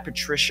Judge and Matt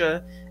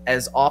Patricia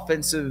as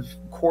offensive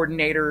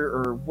coordinator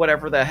or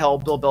whatever the hell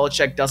Bill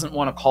Belichick doesn't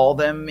want to call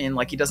them, and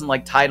like he doesn't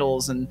like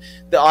titles, and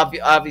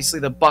obviously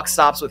the buck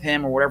stops with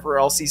him or whatever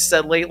else he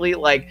said lately.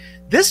 Like,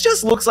 this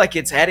just looks like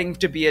it's heading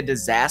to be a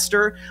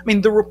disaster. I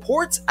mean, the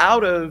reports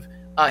out of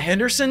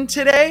Henderson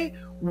today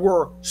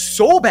were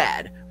so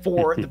bad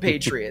for the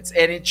Patriots,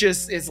 and it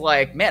just is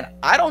like, man,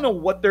 I don't know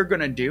what they're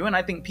gonna do, and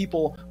I think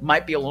people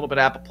might be a little bit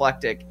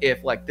apoplectic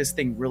if like this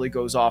thing really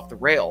goes off the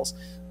rails.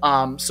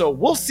 So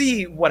we'll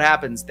see what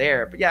happens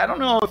there. But yeah, I don't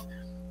know if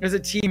there's a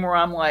team where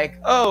I'm like,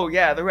 oh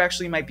yeah, they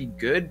actually might be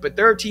good, but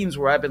there are teams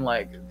where I've been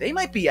like, they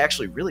might be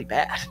actually really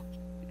bad.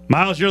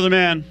 Miles, you're the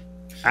man.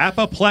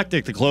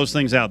 Apoplectic to close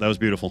things out. That was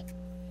beautiful.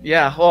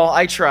 Yeah, well,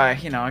 I try.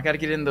 You know, I got to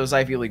get in those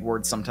Ivy League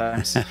words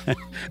sometimes.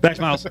 Thanks,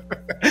 Miles.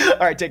 All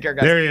right, take care,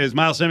 guys. There he is,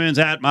 Miles Simmons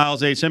at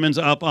Miles A. Simmons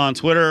up on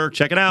Twitter.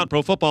 Check it out,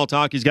 Pro Football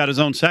Talk. He's got his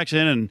own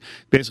section and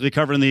basically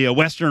covering the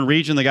Western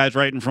region. The guy's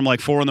writing from like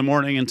 4 in the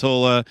morning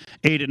until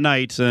 8 at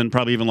night, and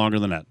probably even longer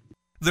than that.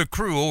 The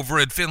crew over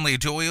at Finley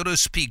Toyota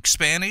speak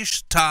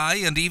Spanish, Thai,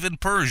 and even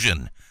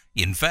Persian.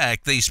 In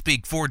fact, they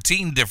speak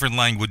 14 different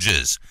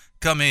languages.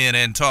 Come in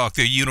and talk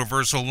the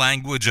universal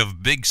language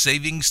of big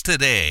savings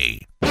today.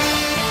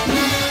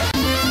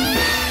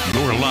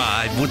 You're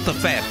live with the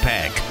Fat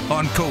Pack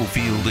on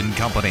Cofield and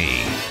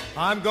Company.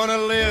 I'm gonna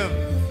live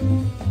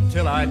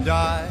till I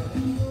die.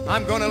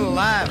 I'm gonna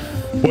laugh.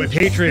 Boy,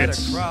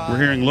 Patriots, we're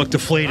hearing look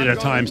deflated at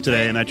times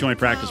today in that joint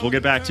practice. We'll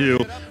get back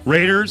to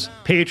Raiders,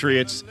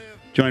 Patriots,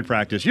 joint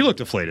practice. You look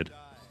deflated.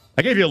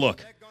 I gave you a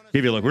look.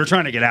 We were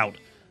trying to get out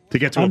to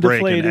get to a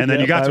break, and then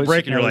you got to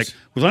break, and you're like,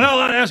 was I not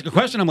allowed to ask a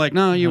question? I'm like,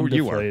 no, you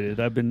were.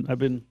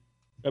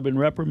 I've been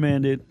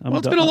reprimanded.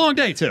 It's been a long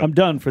day, too. I'm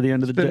done for the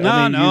end of the day.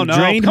 No.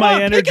 Drained Come my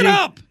on, energy. pick it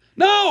up.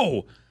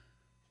 No.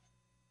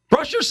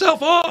 Brush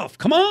yourself off.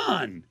 Come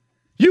on.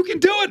 You can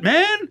do it,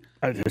 man.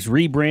 There's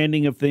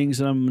rebranding of things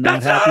that I'm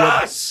not That's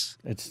happy us.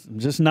 with. I'm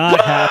just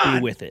not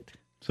happy with it.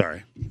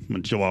 Sorry.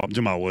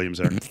 Jamal Williams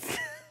there.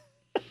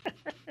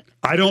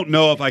 I don't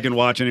know if I can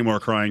watch any more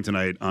crying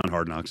tonight on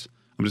Hard Knocks.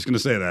 I'm just going to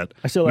say that.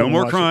 No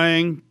more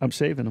crying. I'm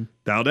saving them.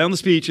 Dial down the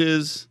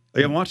speeches. Oh,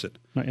 you haven't watched it?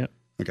 Not yet.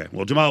 Okay.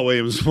 Well, Jamal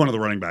Williams, one of the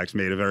running backs,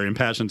 made a very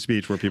impassioned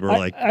speech where people are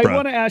like, I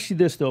want to ask you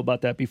this, though,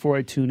 about that before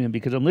I tune in,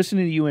 because I'm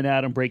listening to you and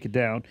Adam break it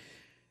down.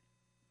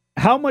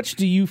 How much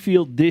do you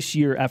feel this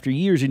year, after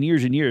years and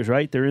years and years,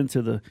 right? They're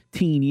into the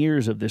teen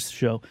years of this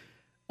show.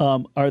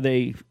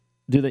 They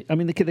know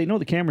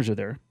the cameras are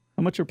there.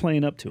 How much are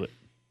playing up to it?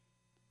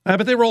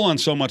 But they roll on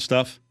so much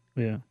stuff.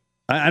 Yeah.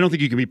 I don't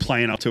think you can be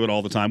playing up to it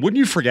all the time. Wouldn't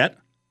you forget?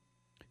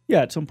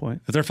 Yeah, at some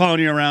point. If they're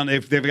following you around,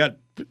 if they've got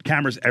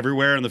cameras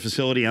everywhere in the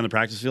facility and the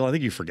practice field, I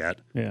think you forget.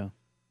 Yeah.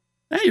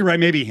 You're right.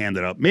 Maybe hand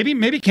it up.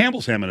 Maybe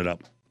Campbell's hamming it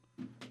up.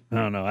 I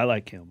don't know. I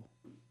like Campbell.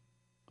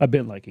 I've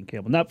been liking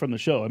Campbell. Not from the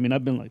show. I mean,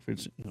 I've been like,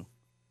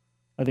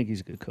 I think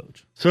he's a good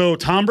coach. So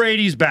Tom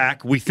Brady's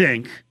back, we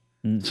think.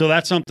 So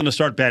that's something to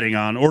start betting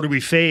on. Or do we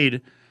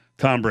fade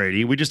Tom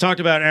Brady. We just talked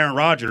about Aaron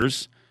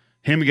Rodgers,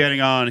 him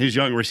getting on his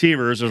young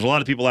receivers. There's a lot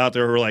of people out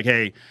there who are like,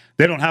 hey,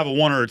 they don't have a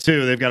 1 or a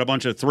 2. They've got a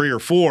bunch of 3 or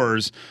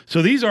 4s.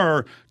 So these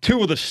are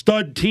 2 of the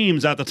stud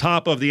teams at the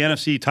top of the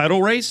NFC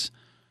title race.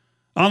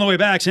 On the way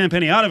back, Sam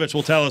Panayotovich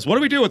will tell us, what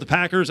do we do with the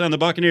Packers and the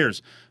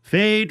Buccaneers?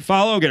 Fade,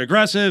 follow, get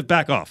aggressive,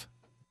 back off.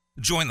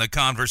 Join the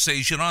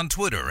conversation on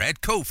Twitter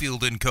at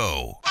Cofield &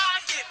 Co.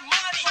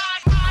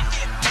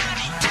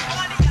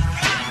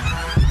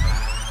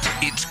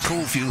 It's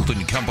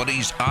Cofield &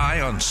 Company's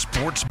Eye on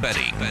Sports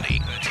Betting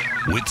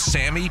with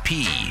Sammy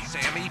P.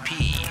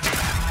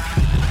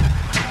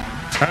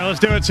 All right, let's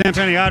do it. Sam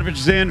Panayotovich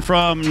is in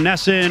from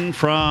Nesson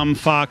from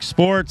Fox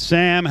Sports.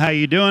 Sam, how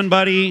you doing,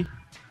 buddy?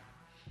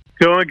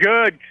 Doing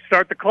good.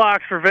 Start the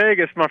clocks for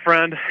Vegas, my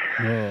friend.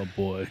 Oh,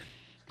 boy.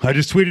 I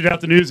just tweeted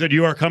out the news that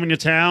you are coming to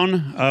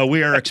town.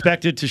 We are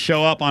expected to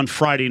show up on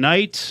Friday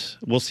night.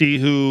 We'll see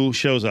who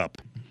shows up.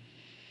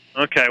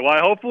 Okay, well,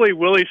 hopefully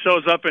Willie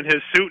shows up in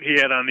his suit he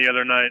had on the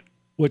other night.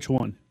 Which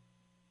one?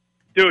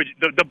 Dude,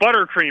 the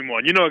buttercream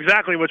one. You know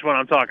exactly which one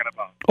I'm talking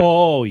about.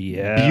 Oh,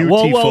 yeah.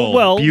 Beautiful.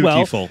 Well,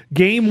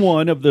 game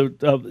 1 of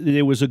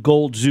it was a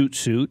gold zoot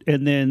suit,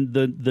 and then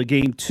the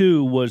game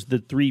 2 was the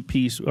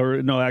 3-piece,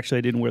 or no, actually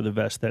I didn't wear the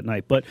vest that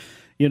night. But,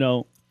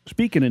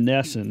 speaking of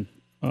Nesson,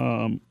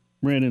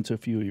 ran into a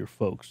few of your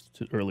folks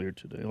earlier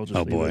today.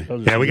 Oh, boy.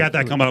 Yeah, we got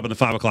that coming up in the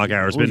 5 o'clock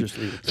hour. It's been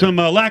some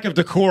lack of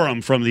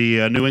decorum from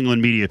the New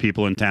England media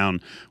people in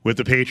town with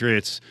the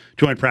Patriots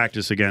joint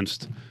practice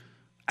against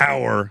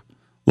our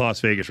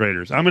Las Vegas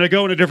Raiders. I'm going to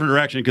go in a different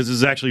direction because this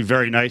is actually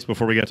very nice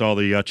before we get to all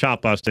the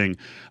chop busting.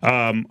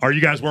 Are you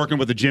guys working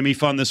with the Jimmy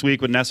Fund this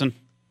week with Nesson?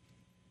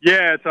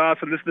 Yeah, it's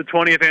awesome. This is the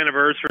 20th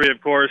anniversary,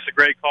 of course, a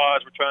great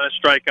cause. We're trying to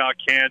strike out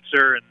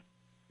cancer, and,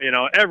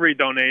 every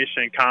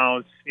donation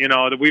counts.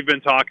 That we've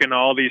been talking to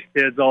all these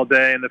kids all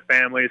day and the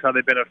families, how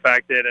they've been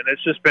affected, and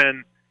it's just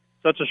been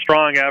such a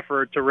strong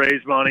effort to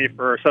raise money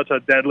for such a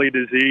deadly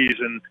disease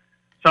and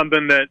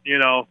something that,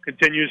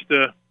 continues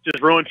to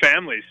just ruin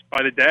families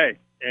by the day.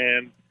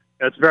 And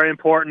that's very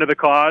important to the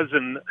cause.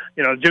 And,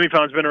 Jimmy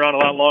Fallon's been around a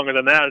lot longer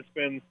than that. It's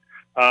been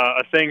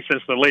a thing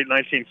since the late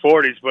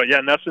 1940s. But, yeah,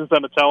 Nesson's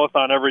done a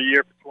telethon every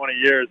year for 20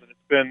 years. And it's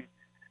been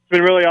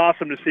really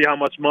awesome to see how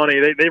much money.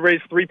 They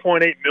raised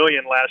 $3.8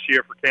 million last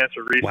year for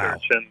cancer research. Wow.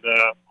 And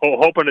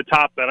hoping to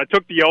top that. I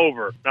took the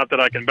over. Not that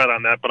I can bet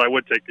on that, but I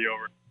would take the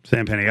over.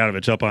 Sam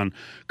Panayotovich up on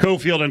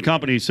Cofield and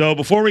Company. So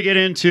before we get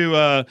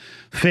into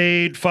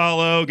fade,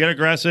 follow, get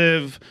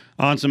aggressive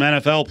on some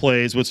NFL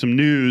plays with some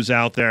news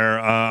out there,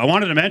 I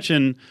wanted to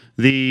mention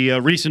the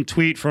recent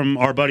tweet from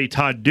our buddy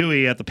Todd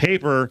Dewey at the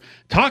paper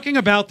talking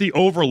about the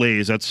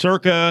overlays at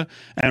Circa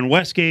and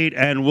Westgate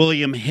and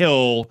William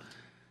Hill.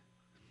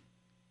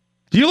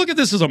 Do you look at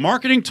this as a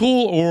marketing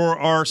tool, or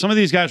are some of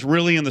these guys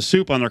really in the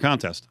soup on their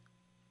contest?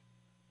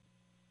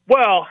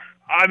 Well,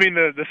 I mean,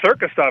 the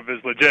Circa stuff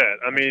is legit.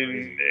 I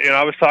mean,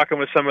 I was talking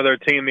with some of their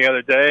team the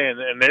other day,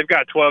 and they've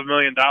got $12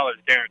 million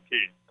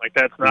guaranteed. Like,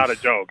 that's not a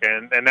joke.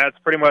 And that's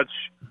pretty much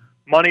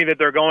money that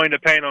they're going to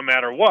pay no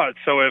matter what.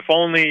 So if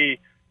only,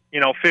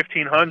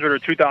 1,500 or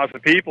 2,000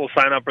 people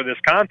sign up for this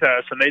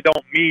contest and they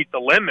don't meet the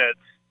limits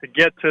to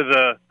get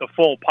to the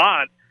full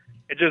pot,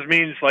 it just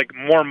means, like,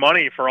 more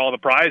money for all the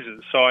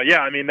prizes. So,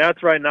 yeah, I mean, that's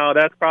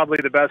probably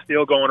the best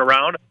deal going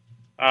around.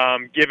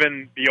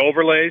 Given the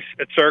overlays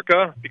at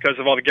Circa because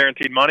of all the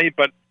guaranteed money.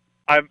 But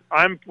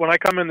when I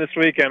come in this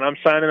weekend, I'm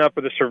signing up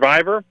for the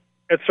Survivor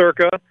at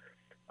Circa.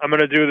 I'm going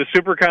to do the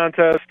Super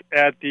Contest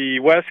at the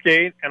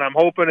Westgate, and I'm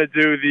hoping to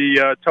do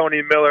the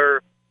Tony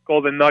Miller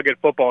Golden Nugget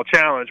Football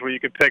Challenge where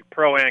you can pick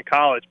pro and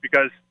college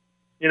because,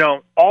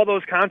 all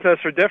those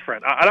contests are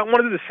different. I don't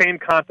want to do the same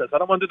contest. I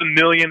don't want to do the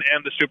million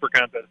and the Super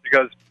Contest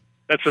because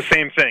that's the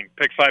same thing.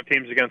 Pick 5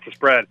 teams against the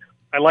spread.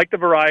 I like the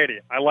variety.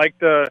 I like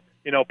the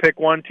pick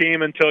one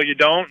team until you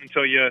don't,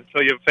 until you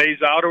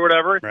phase out or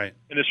whatever. Right.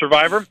 In the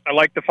Survivor, I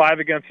like the 5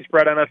 against the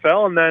spread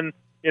NFL, and then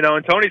in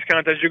Tony's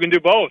contest, you can do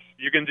both.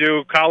 You can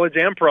do college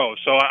and pro.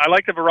 So I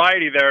like the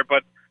variety there.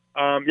 But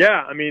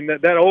yeah, I mean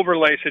that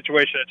overlay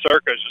situation at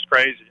Circa is just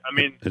crazy. I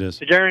mean, it is.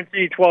 To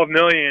guarantee $12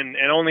 million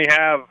and only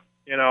have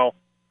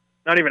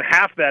not even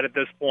half that at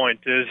this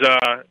point is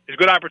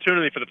good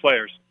opportunity for the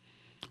players.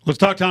 Let's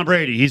talk Tom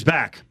Brady. He's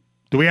back.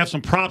 Do we have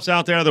some props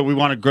out there that we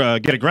want to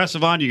get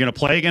aggressive on? You're going to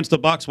play against the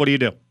Bucs. What do you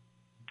do?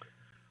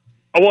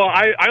 Well,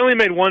 I only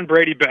made one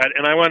Brady bet,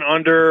 and I went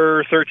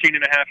under 13.5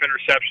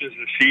 interceptions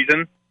this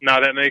season. Now,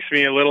 that makes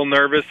me a little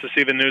nervous to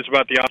see the news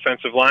about the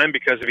offensive line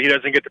because if he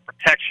doesn't get the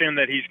protection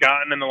that he's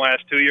gotten in the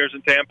last 2 years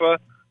in Tampa,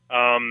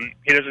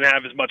 he doesn't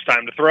have as much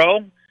time to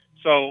throw.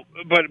 So,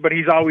 but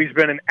he's always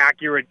been an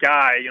accurate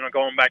guy,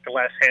 going back the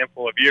last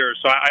handful of years.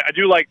 So I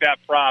do like that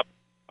prop.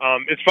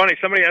 It's funny.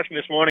 Somebody asked me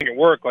this morning at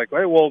work, like,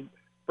 hey, well,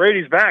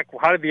 Brady's back.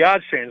 Well, how did the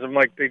odds change? I'm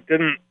like, they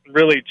didn't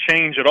really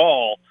change at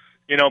all.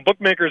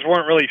 Bookmakers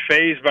weren't really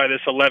fazed by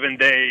this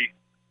 11-day,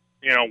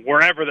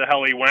 wherever the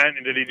hell he went.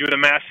 And did he do the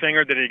Masked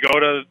Singer? Did he go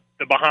to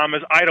the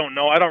Bahamas? I don't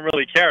know. I don't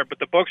really care. But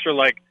the books are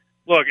like,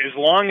 look, as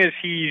long as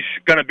he's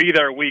going to be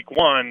there week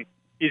 1,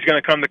 he's going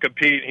to come to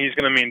compete, and he's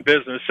going to mean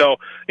business. So,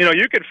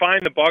 you could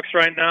find the Bucks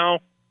right now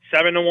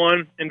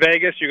 7-1 in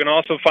Vegas. You can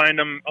also find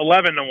them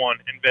 11-1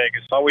 in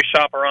Vegas. Always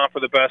shop around for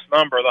the best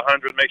number. The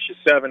 100 makes you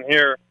 7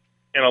 here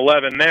and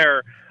 11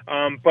 there.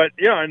 But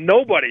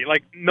nobody,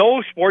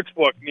 no sports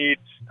book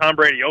needs Tom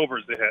Brady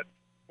overs to hit,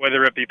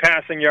 whether it be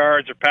passing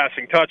yards or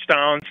passing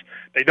touchdowns.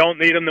 They don't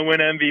need him to win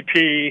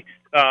MVP.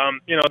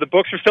 The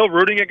books are still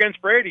rooting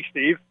against Brady,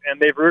 Steve,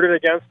 and they've rooted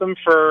against him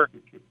for,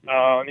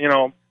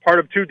 part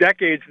of 2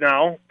 decades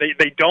now.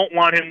 They don't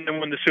want him to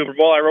win the Super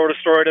Bowl. I wrote a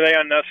story today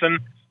on Nesson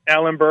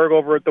Allenberg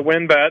over at the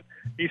WinBet.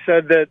 He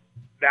said that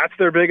that's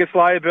their biggest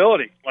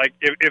liability. Like,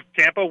 if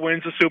Tampa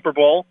wins the Super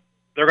Bowl,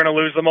 they're going to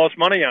lose the most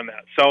money on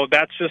that. So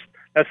that's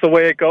the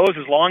way it goes.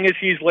 As long as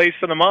he's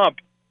lacing them up,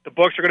 the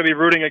books are going to be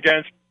rooting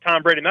against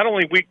Tom Brady, not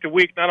only week to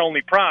week, not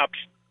only props,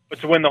 but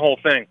to win the whole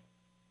thing.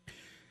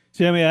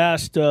 Sammy, I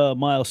asked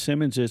Miles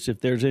Simmons if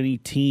there's any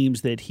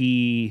teams that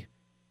he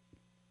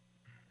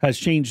has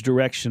changed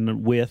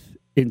direction with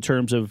in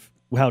terms of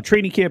how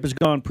training camp has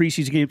gone,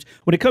 preseason games.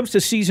 When it comes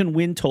to season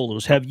win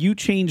totals, have you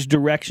changed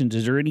directions?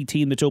 Is there any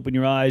team that's opened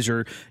your eyes,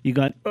 or you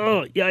gone,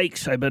 oh,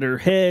 yikes, I better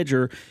hedge?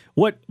 Or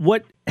what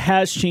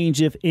has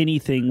changed, if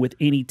anything, with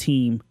any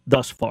team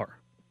thus far?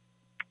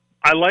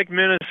 I like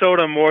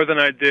Minnesota more than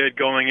I did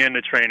going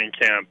into training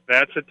camp.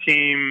 That's a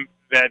team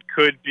that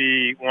could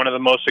be one of the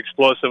most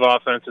explosive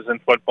offenses in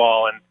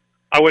football, and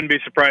I wouldn't be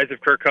surprised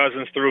if Kirk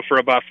Cousins threw for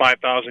about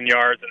 5,000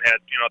 yards and had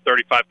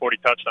 35, 40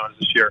 touchdowns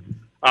this year.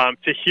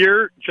 To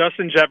hear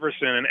Justin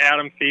Jefferson and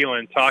Adam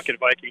Thielen talk at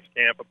Vikings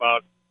camp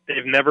about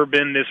they've never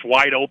been this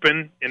wide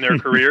open in their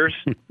careers,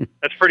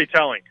 that's pretty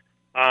telling.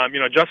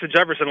 Justin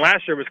Jefferson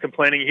last year was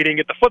complaining he didn't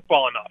get the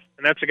football enough,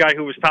 and that's a guy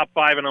who was top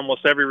 5 in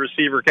almost every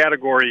receiver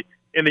category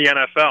in the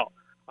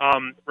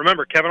NFL.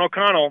 Remember, Kevin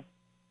O'Connell,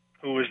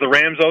 who was the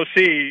Rams OC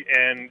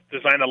and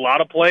designed a lot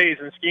of plays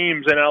and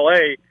schemes in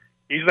L.A.,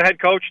 he's the head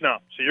coach now.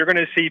 So you're going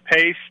to see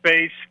pace,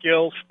 space,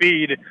 skill,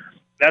 speed.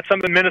 That's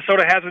something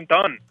Minnesota hasn't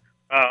done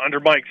under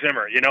Mike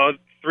Zimmer.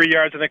 3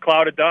 yards in a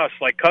cloud of dust.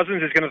 Like,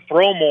 Cousins is going to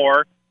throw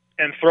more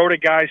and throw to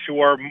guys who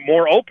are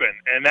more open.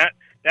 And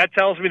that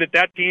tells me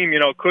that team,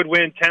 could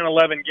win 10,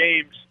 11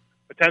 games,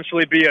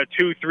 potentially be a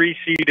 2-3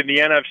 seed in the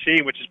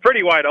NFC, which is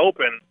pretty wide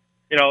open.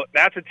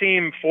 That's a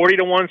team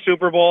 40-1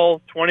 Super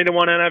Bowl, 20-1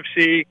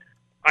 NFC.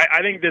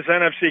 I think this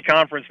NFC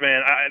conference,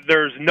 man,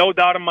 there's no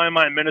doubt in my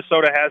mind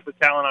Minnesota has the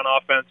talent on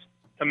offense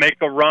to make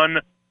a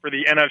run for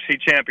the NFC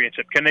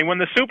Championship. Can they win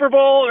the Super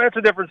Bowl? That's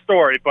a different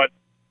story. But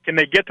can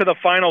they get to the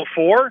Final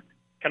Four?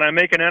 Can I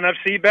make an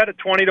NFC bet at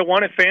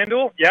 20-1 at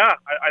FanDuel? Yeah,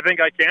 I think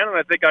I can, and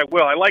I think I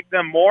will. I like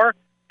them more.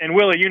 And,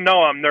 Willie,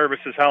 I'm nervous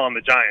as hell on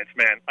the Giants,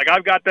 man.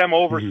 I've got them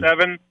over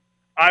 7.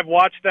 I've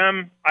watched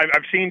them.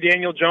 I've seen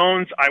Daniel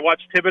Jones. I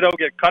watched Thibodeau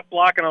get cut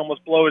block and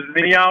almost blow his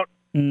knee out.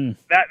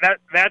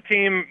 That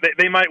team,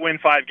 they might win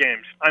 5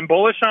 games. I'm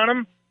bullish on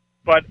them,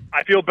 but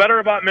I feel better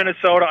about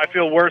Minnesota. I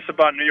feel worse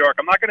about New York.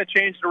 I'm not going to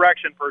change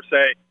direction per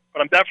se,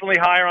 but I'm definitely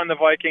higher on the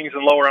Vikings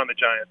and lower on the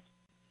Giants.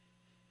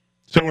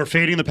 So we're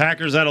fading the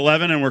Packers at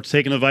 11, and we're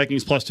taking the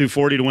Vikings plus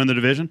 240 to win the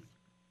division?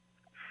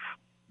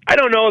 I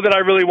don't know that I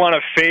really want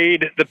to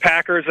fade the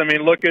Packers. I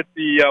mean, look at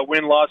the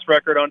win-loss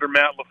record under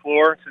Matt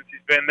LaFleur. Since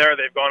he's been there,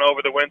 they've gone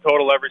over the win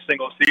total every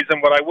single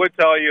season. What I would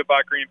tell you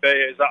about Green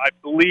Bay is I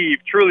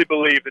truly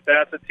believe that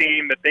that's a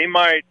team that they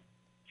might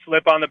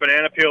slip on the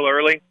banana peel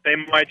early. They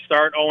might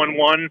start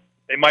 0-1.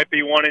 They might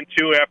be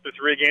 1-2 after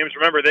 3 games.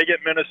 Remember, they get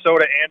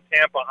Minnesota and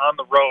Tampa on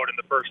the road in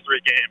the first 3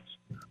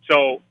 games.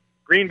 So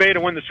Green Bay to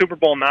win the Super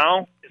Bowl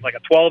now is like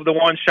a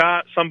 12-1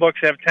 shot. Some books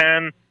have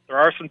 10. There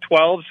are some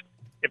 12s.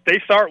 If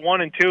they start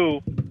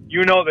 1-2,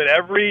 you know that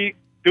every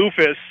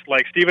doofus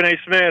like Stephen A.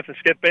 Smith and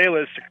Skip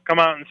Bayless come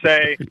out and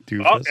say,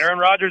 Aaron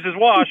Rodgers is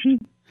washed. He's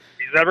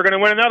never going to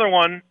win another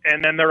one.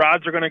 And then their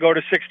odds are going to go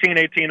to 16,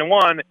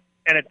 18-1.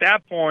 And at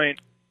that point,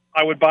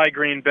 I would buy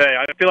Green Bay.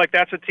 I feel like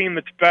that's a team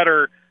that's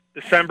better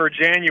December,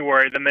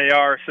 January than they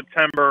are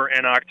September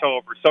and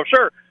October. So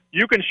sure,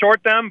 you can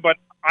short them, but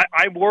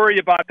I worry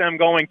about them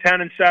going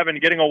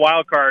 10-7, getting a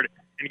wild card,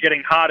 and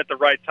getting hot at the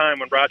right time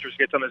when Rodgers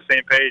gets on the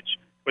same page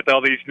with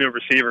all these new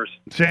receivers.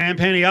 Sam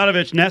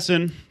Panayotovich,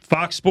 Nesson,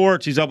 Fox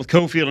Sports. He's up with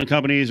Cofield and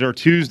Companies. Our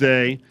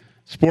Tuesday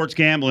Sports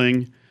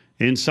Gambling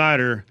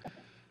Insider.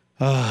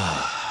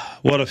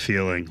 What a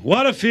feeling.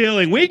 What a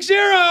feeling. Week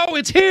 0,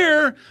 it's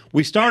here.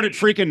 We start at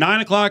freaking 9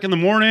 o'clock in the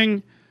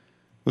morning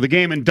with a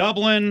game in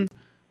Dublin.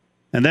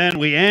 And then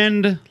we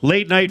end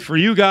late night for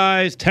you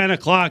guys, 10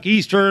 o'clock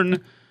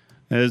Eastern,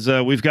 as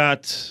we've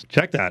got,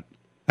 check that,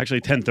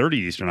 actually 10:30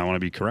 Eastern, I want to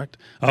be correct,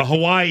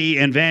 Hawaii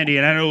and Vandy.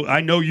 And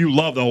I know you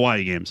love the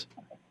Hawaii games.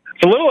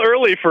 It's a little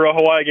early for a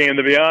Hawaii game,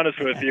 to be honest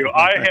with you.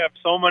 I have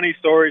so many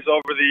stories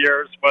over the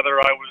years, whether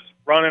I was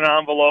running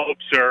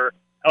envelopes or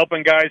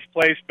helping guys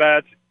place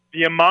bets.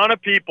 The amount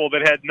of people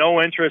that had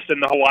no interest in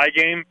the Hawaii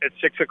game at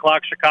 6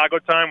 o'clock Chicago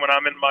time when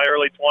I'm in my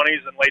early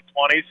 20s and late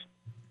 20s,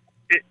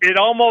 it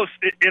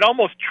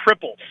almost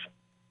triples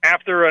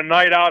after a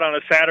night out on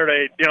a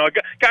Saturday. You know,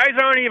 guys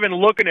aren't even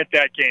looking at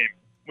that game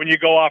when you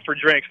go off for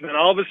drinks. And then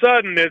all of a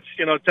sudden it's,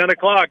 10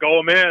 o'clock.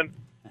 Oh, man,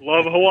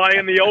 Love Hawaii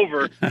in the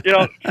over. You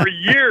know, for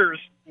years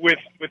with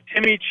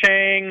Timmy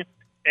Chang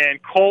and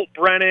Colt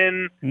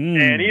Brennan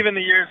and even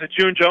the years that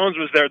June Jones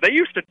was there, they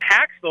used to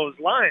tax those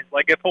lines.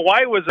 Like if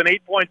Hawaii was an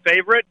 8-point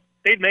favorite,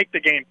 they'd make the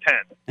game 10.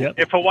 Yep.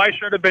 If Hawaii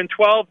should have been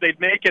 12, they'd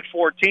make it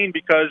 14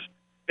 because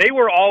they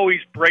were always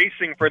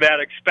bracing for that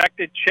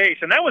expected chase.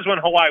 And that was when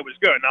Hawaii was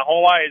good. Now,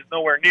 Hawaii is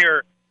nowhere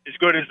near as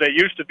good as they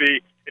used to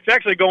be. It's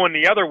actually going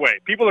the other way.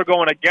 People are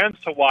going against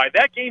Hawaii.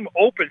 That game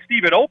opened,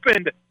 Steve, it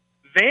opened,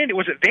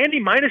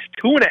 Vandy minus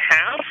 2.5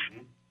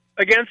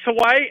 against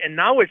Hawaii, and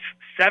now it's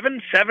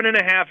 7,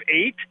 7.5,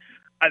 8.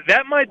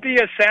 That might be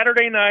a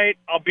Saturday night.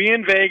 I'll be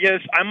in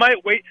Vegas. I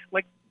might wait.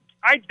 Like,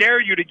 I dare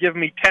you to give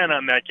me 10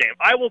 on that game.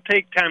 I will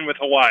take 10 with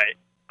Hawaii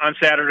on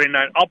Saturday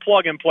night. I'll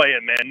plug and play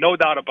it, man. No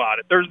doubt about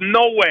it. There's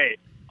no way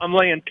I'm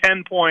laying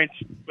 10 points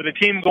with a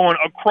team going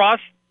across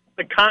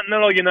the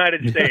continental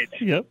United States.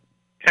 Yep.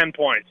 10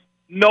 points.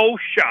 No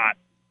shot.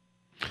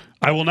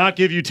 I will not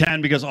give you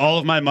 10 because all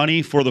of my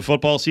money for the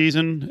football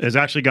season has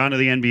actually gone to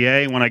the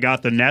NBA. When I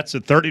got the Nets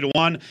at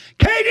 30-1,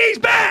 KD's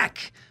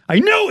back. I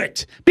knew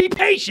it. Be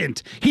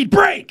patient. He'd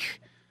break.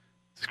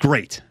 It's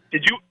great.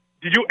 Did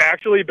you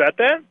actually bet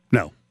that?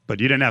 No, but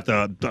you didn't have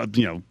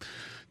to,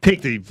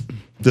 take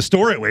the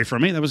story away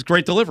from me. That was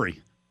great delivery.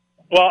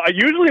 Well,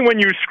 usually when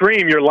you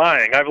scream, you're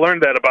lying. I've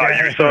learned that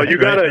about you. So you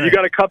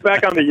gotta cut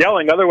back on the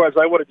yelling. Otherwise,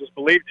 I would have just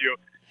believed you.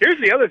 Here's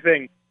the other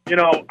thing.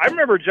 I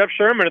remember Jeff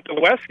Sherman at the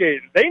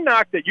Westgate. They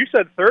knocked it. You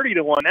said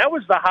 30-1. That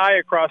was the high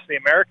across the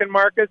American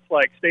markets,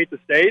 like state to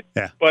state.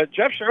 Yeah. But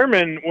Jeff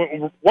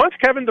Sherman, once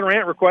Kevin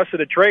Durant requested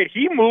a trade,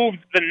 he moved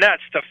the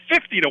Nets to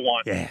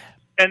 50-1. Yeah.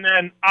 And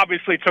then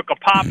obviously took a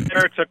pop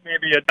there, took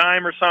maybe a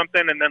dime or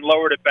something, and then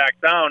lowered it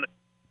back down.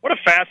 What a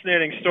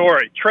fascinating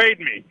story. Trade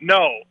me.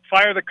 No.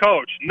 Fire the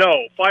coach. No.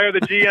 Fire the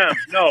GM.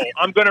 No.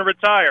 I'm going to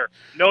retire.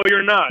 No,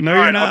 you're not. No, All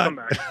you're right, not. I'll come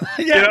back.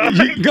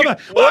 Come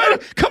on.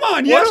 Come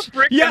on.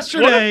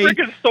 Yesterday, what a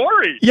freaking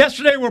story.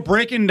 Yesterday, we're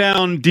breaking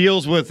down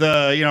deals with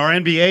our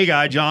NBA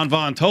guy, John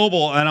Von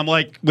Tobel, and I'm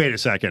like, wait a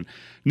second.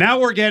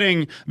 Now we're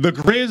getting the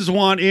Grizz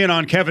want in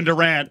on Kevin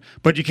Durant,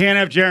 but you can't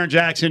have Jaren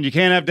Jackson. You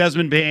can't have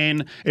Desmond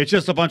Bane. It's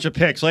just a bunch of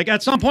picks. Like,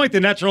 at some point, the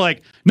Nets are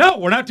like, no,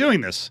 we're not doing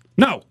this.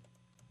 No.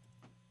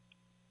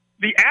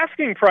 The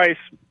asking price,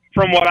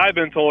 from what I've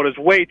been told, is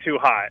way too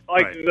high.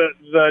 Like, right.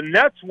 the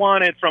Nets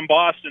wanted from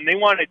Boston, they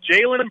wanted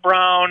Jaylen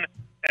Brown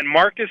and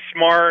Marcus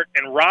Smart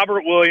and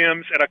Robert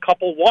Williams and a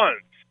couple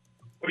ones.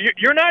 Well,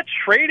 you're not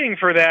trading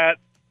for that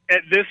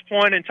at this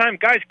point in time.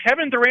 Guys,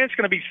 Kevin Durant's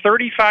going to be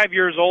 35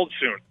 years old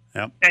soon.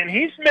 Yep. And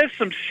he's missed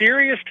some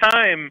serious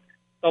time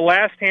the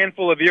last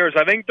handful of years.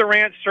 I think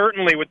Durant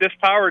certainly, with this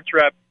power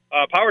trip,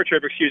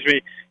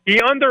 he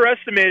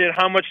underestimated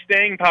how much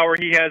staying power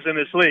he has in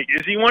this league.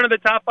 Is he one of the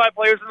top 5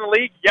 players in the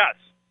league? Yes.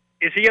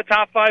 Is he a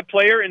top 5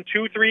 player in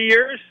 2-3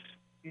 years?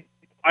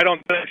 I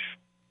don't think.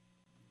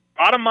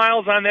 A lot of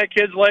miles on that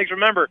kid's legs.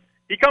 Remember,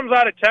 he comes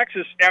out of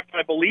Texas after,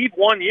 I believe,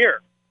 1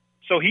 year.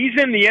 So he's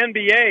in the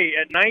NBA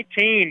at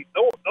 19.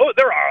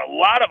 There are a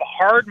lot of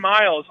hard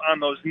miles on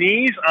those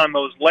knees, on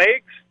those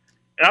legs.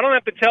 And I don't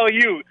have to tell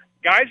you,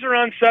 guys are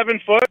on 7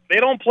 foot.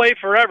 They don't play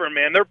forever,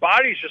 man. Their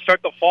bodies just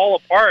start to fall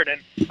apart. And,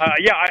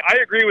 I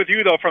agree with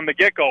you, though, from the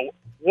get-go.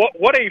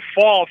 What a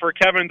fall for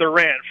Kevin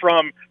Durant.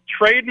 From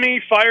trade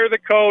me, fire the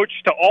coach,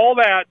 to all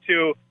that,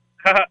 to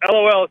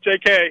LOL,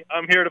 JK,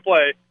 I'm here to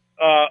play.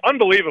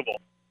 Unbelievable.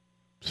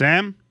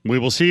 Sam, we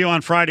will see you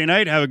on Friday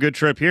night. Have a good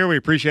trip here. We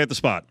appreciate the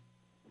spot.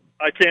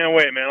 I can't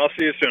wait, man. I'll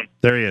see you soon.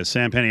 There he is,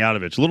 Sam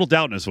Peniadovich. A little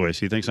doubt in his voice.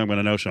 He thinks I'm going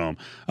to no-show him.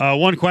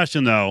 One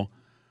question, though.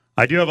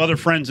 I do have other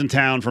friends in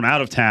town from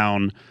out of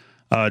town.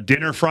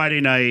 Dinner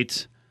Friday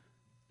night,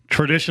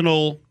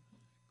 traditional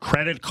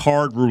credit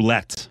card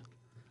roulette.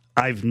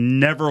 I've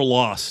never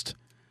lost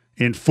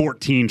in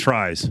 14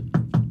 tries.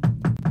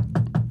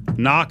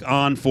 Knock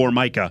on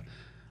Formica.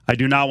 I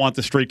do not want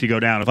the streak to go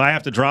down. If I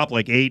have to drop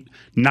like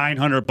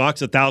 $800-900,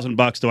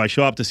 $1,000, do I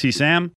show up to see Sam?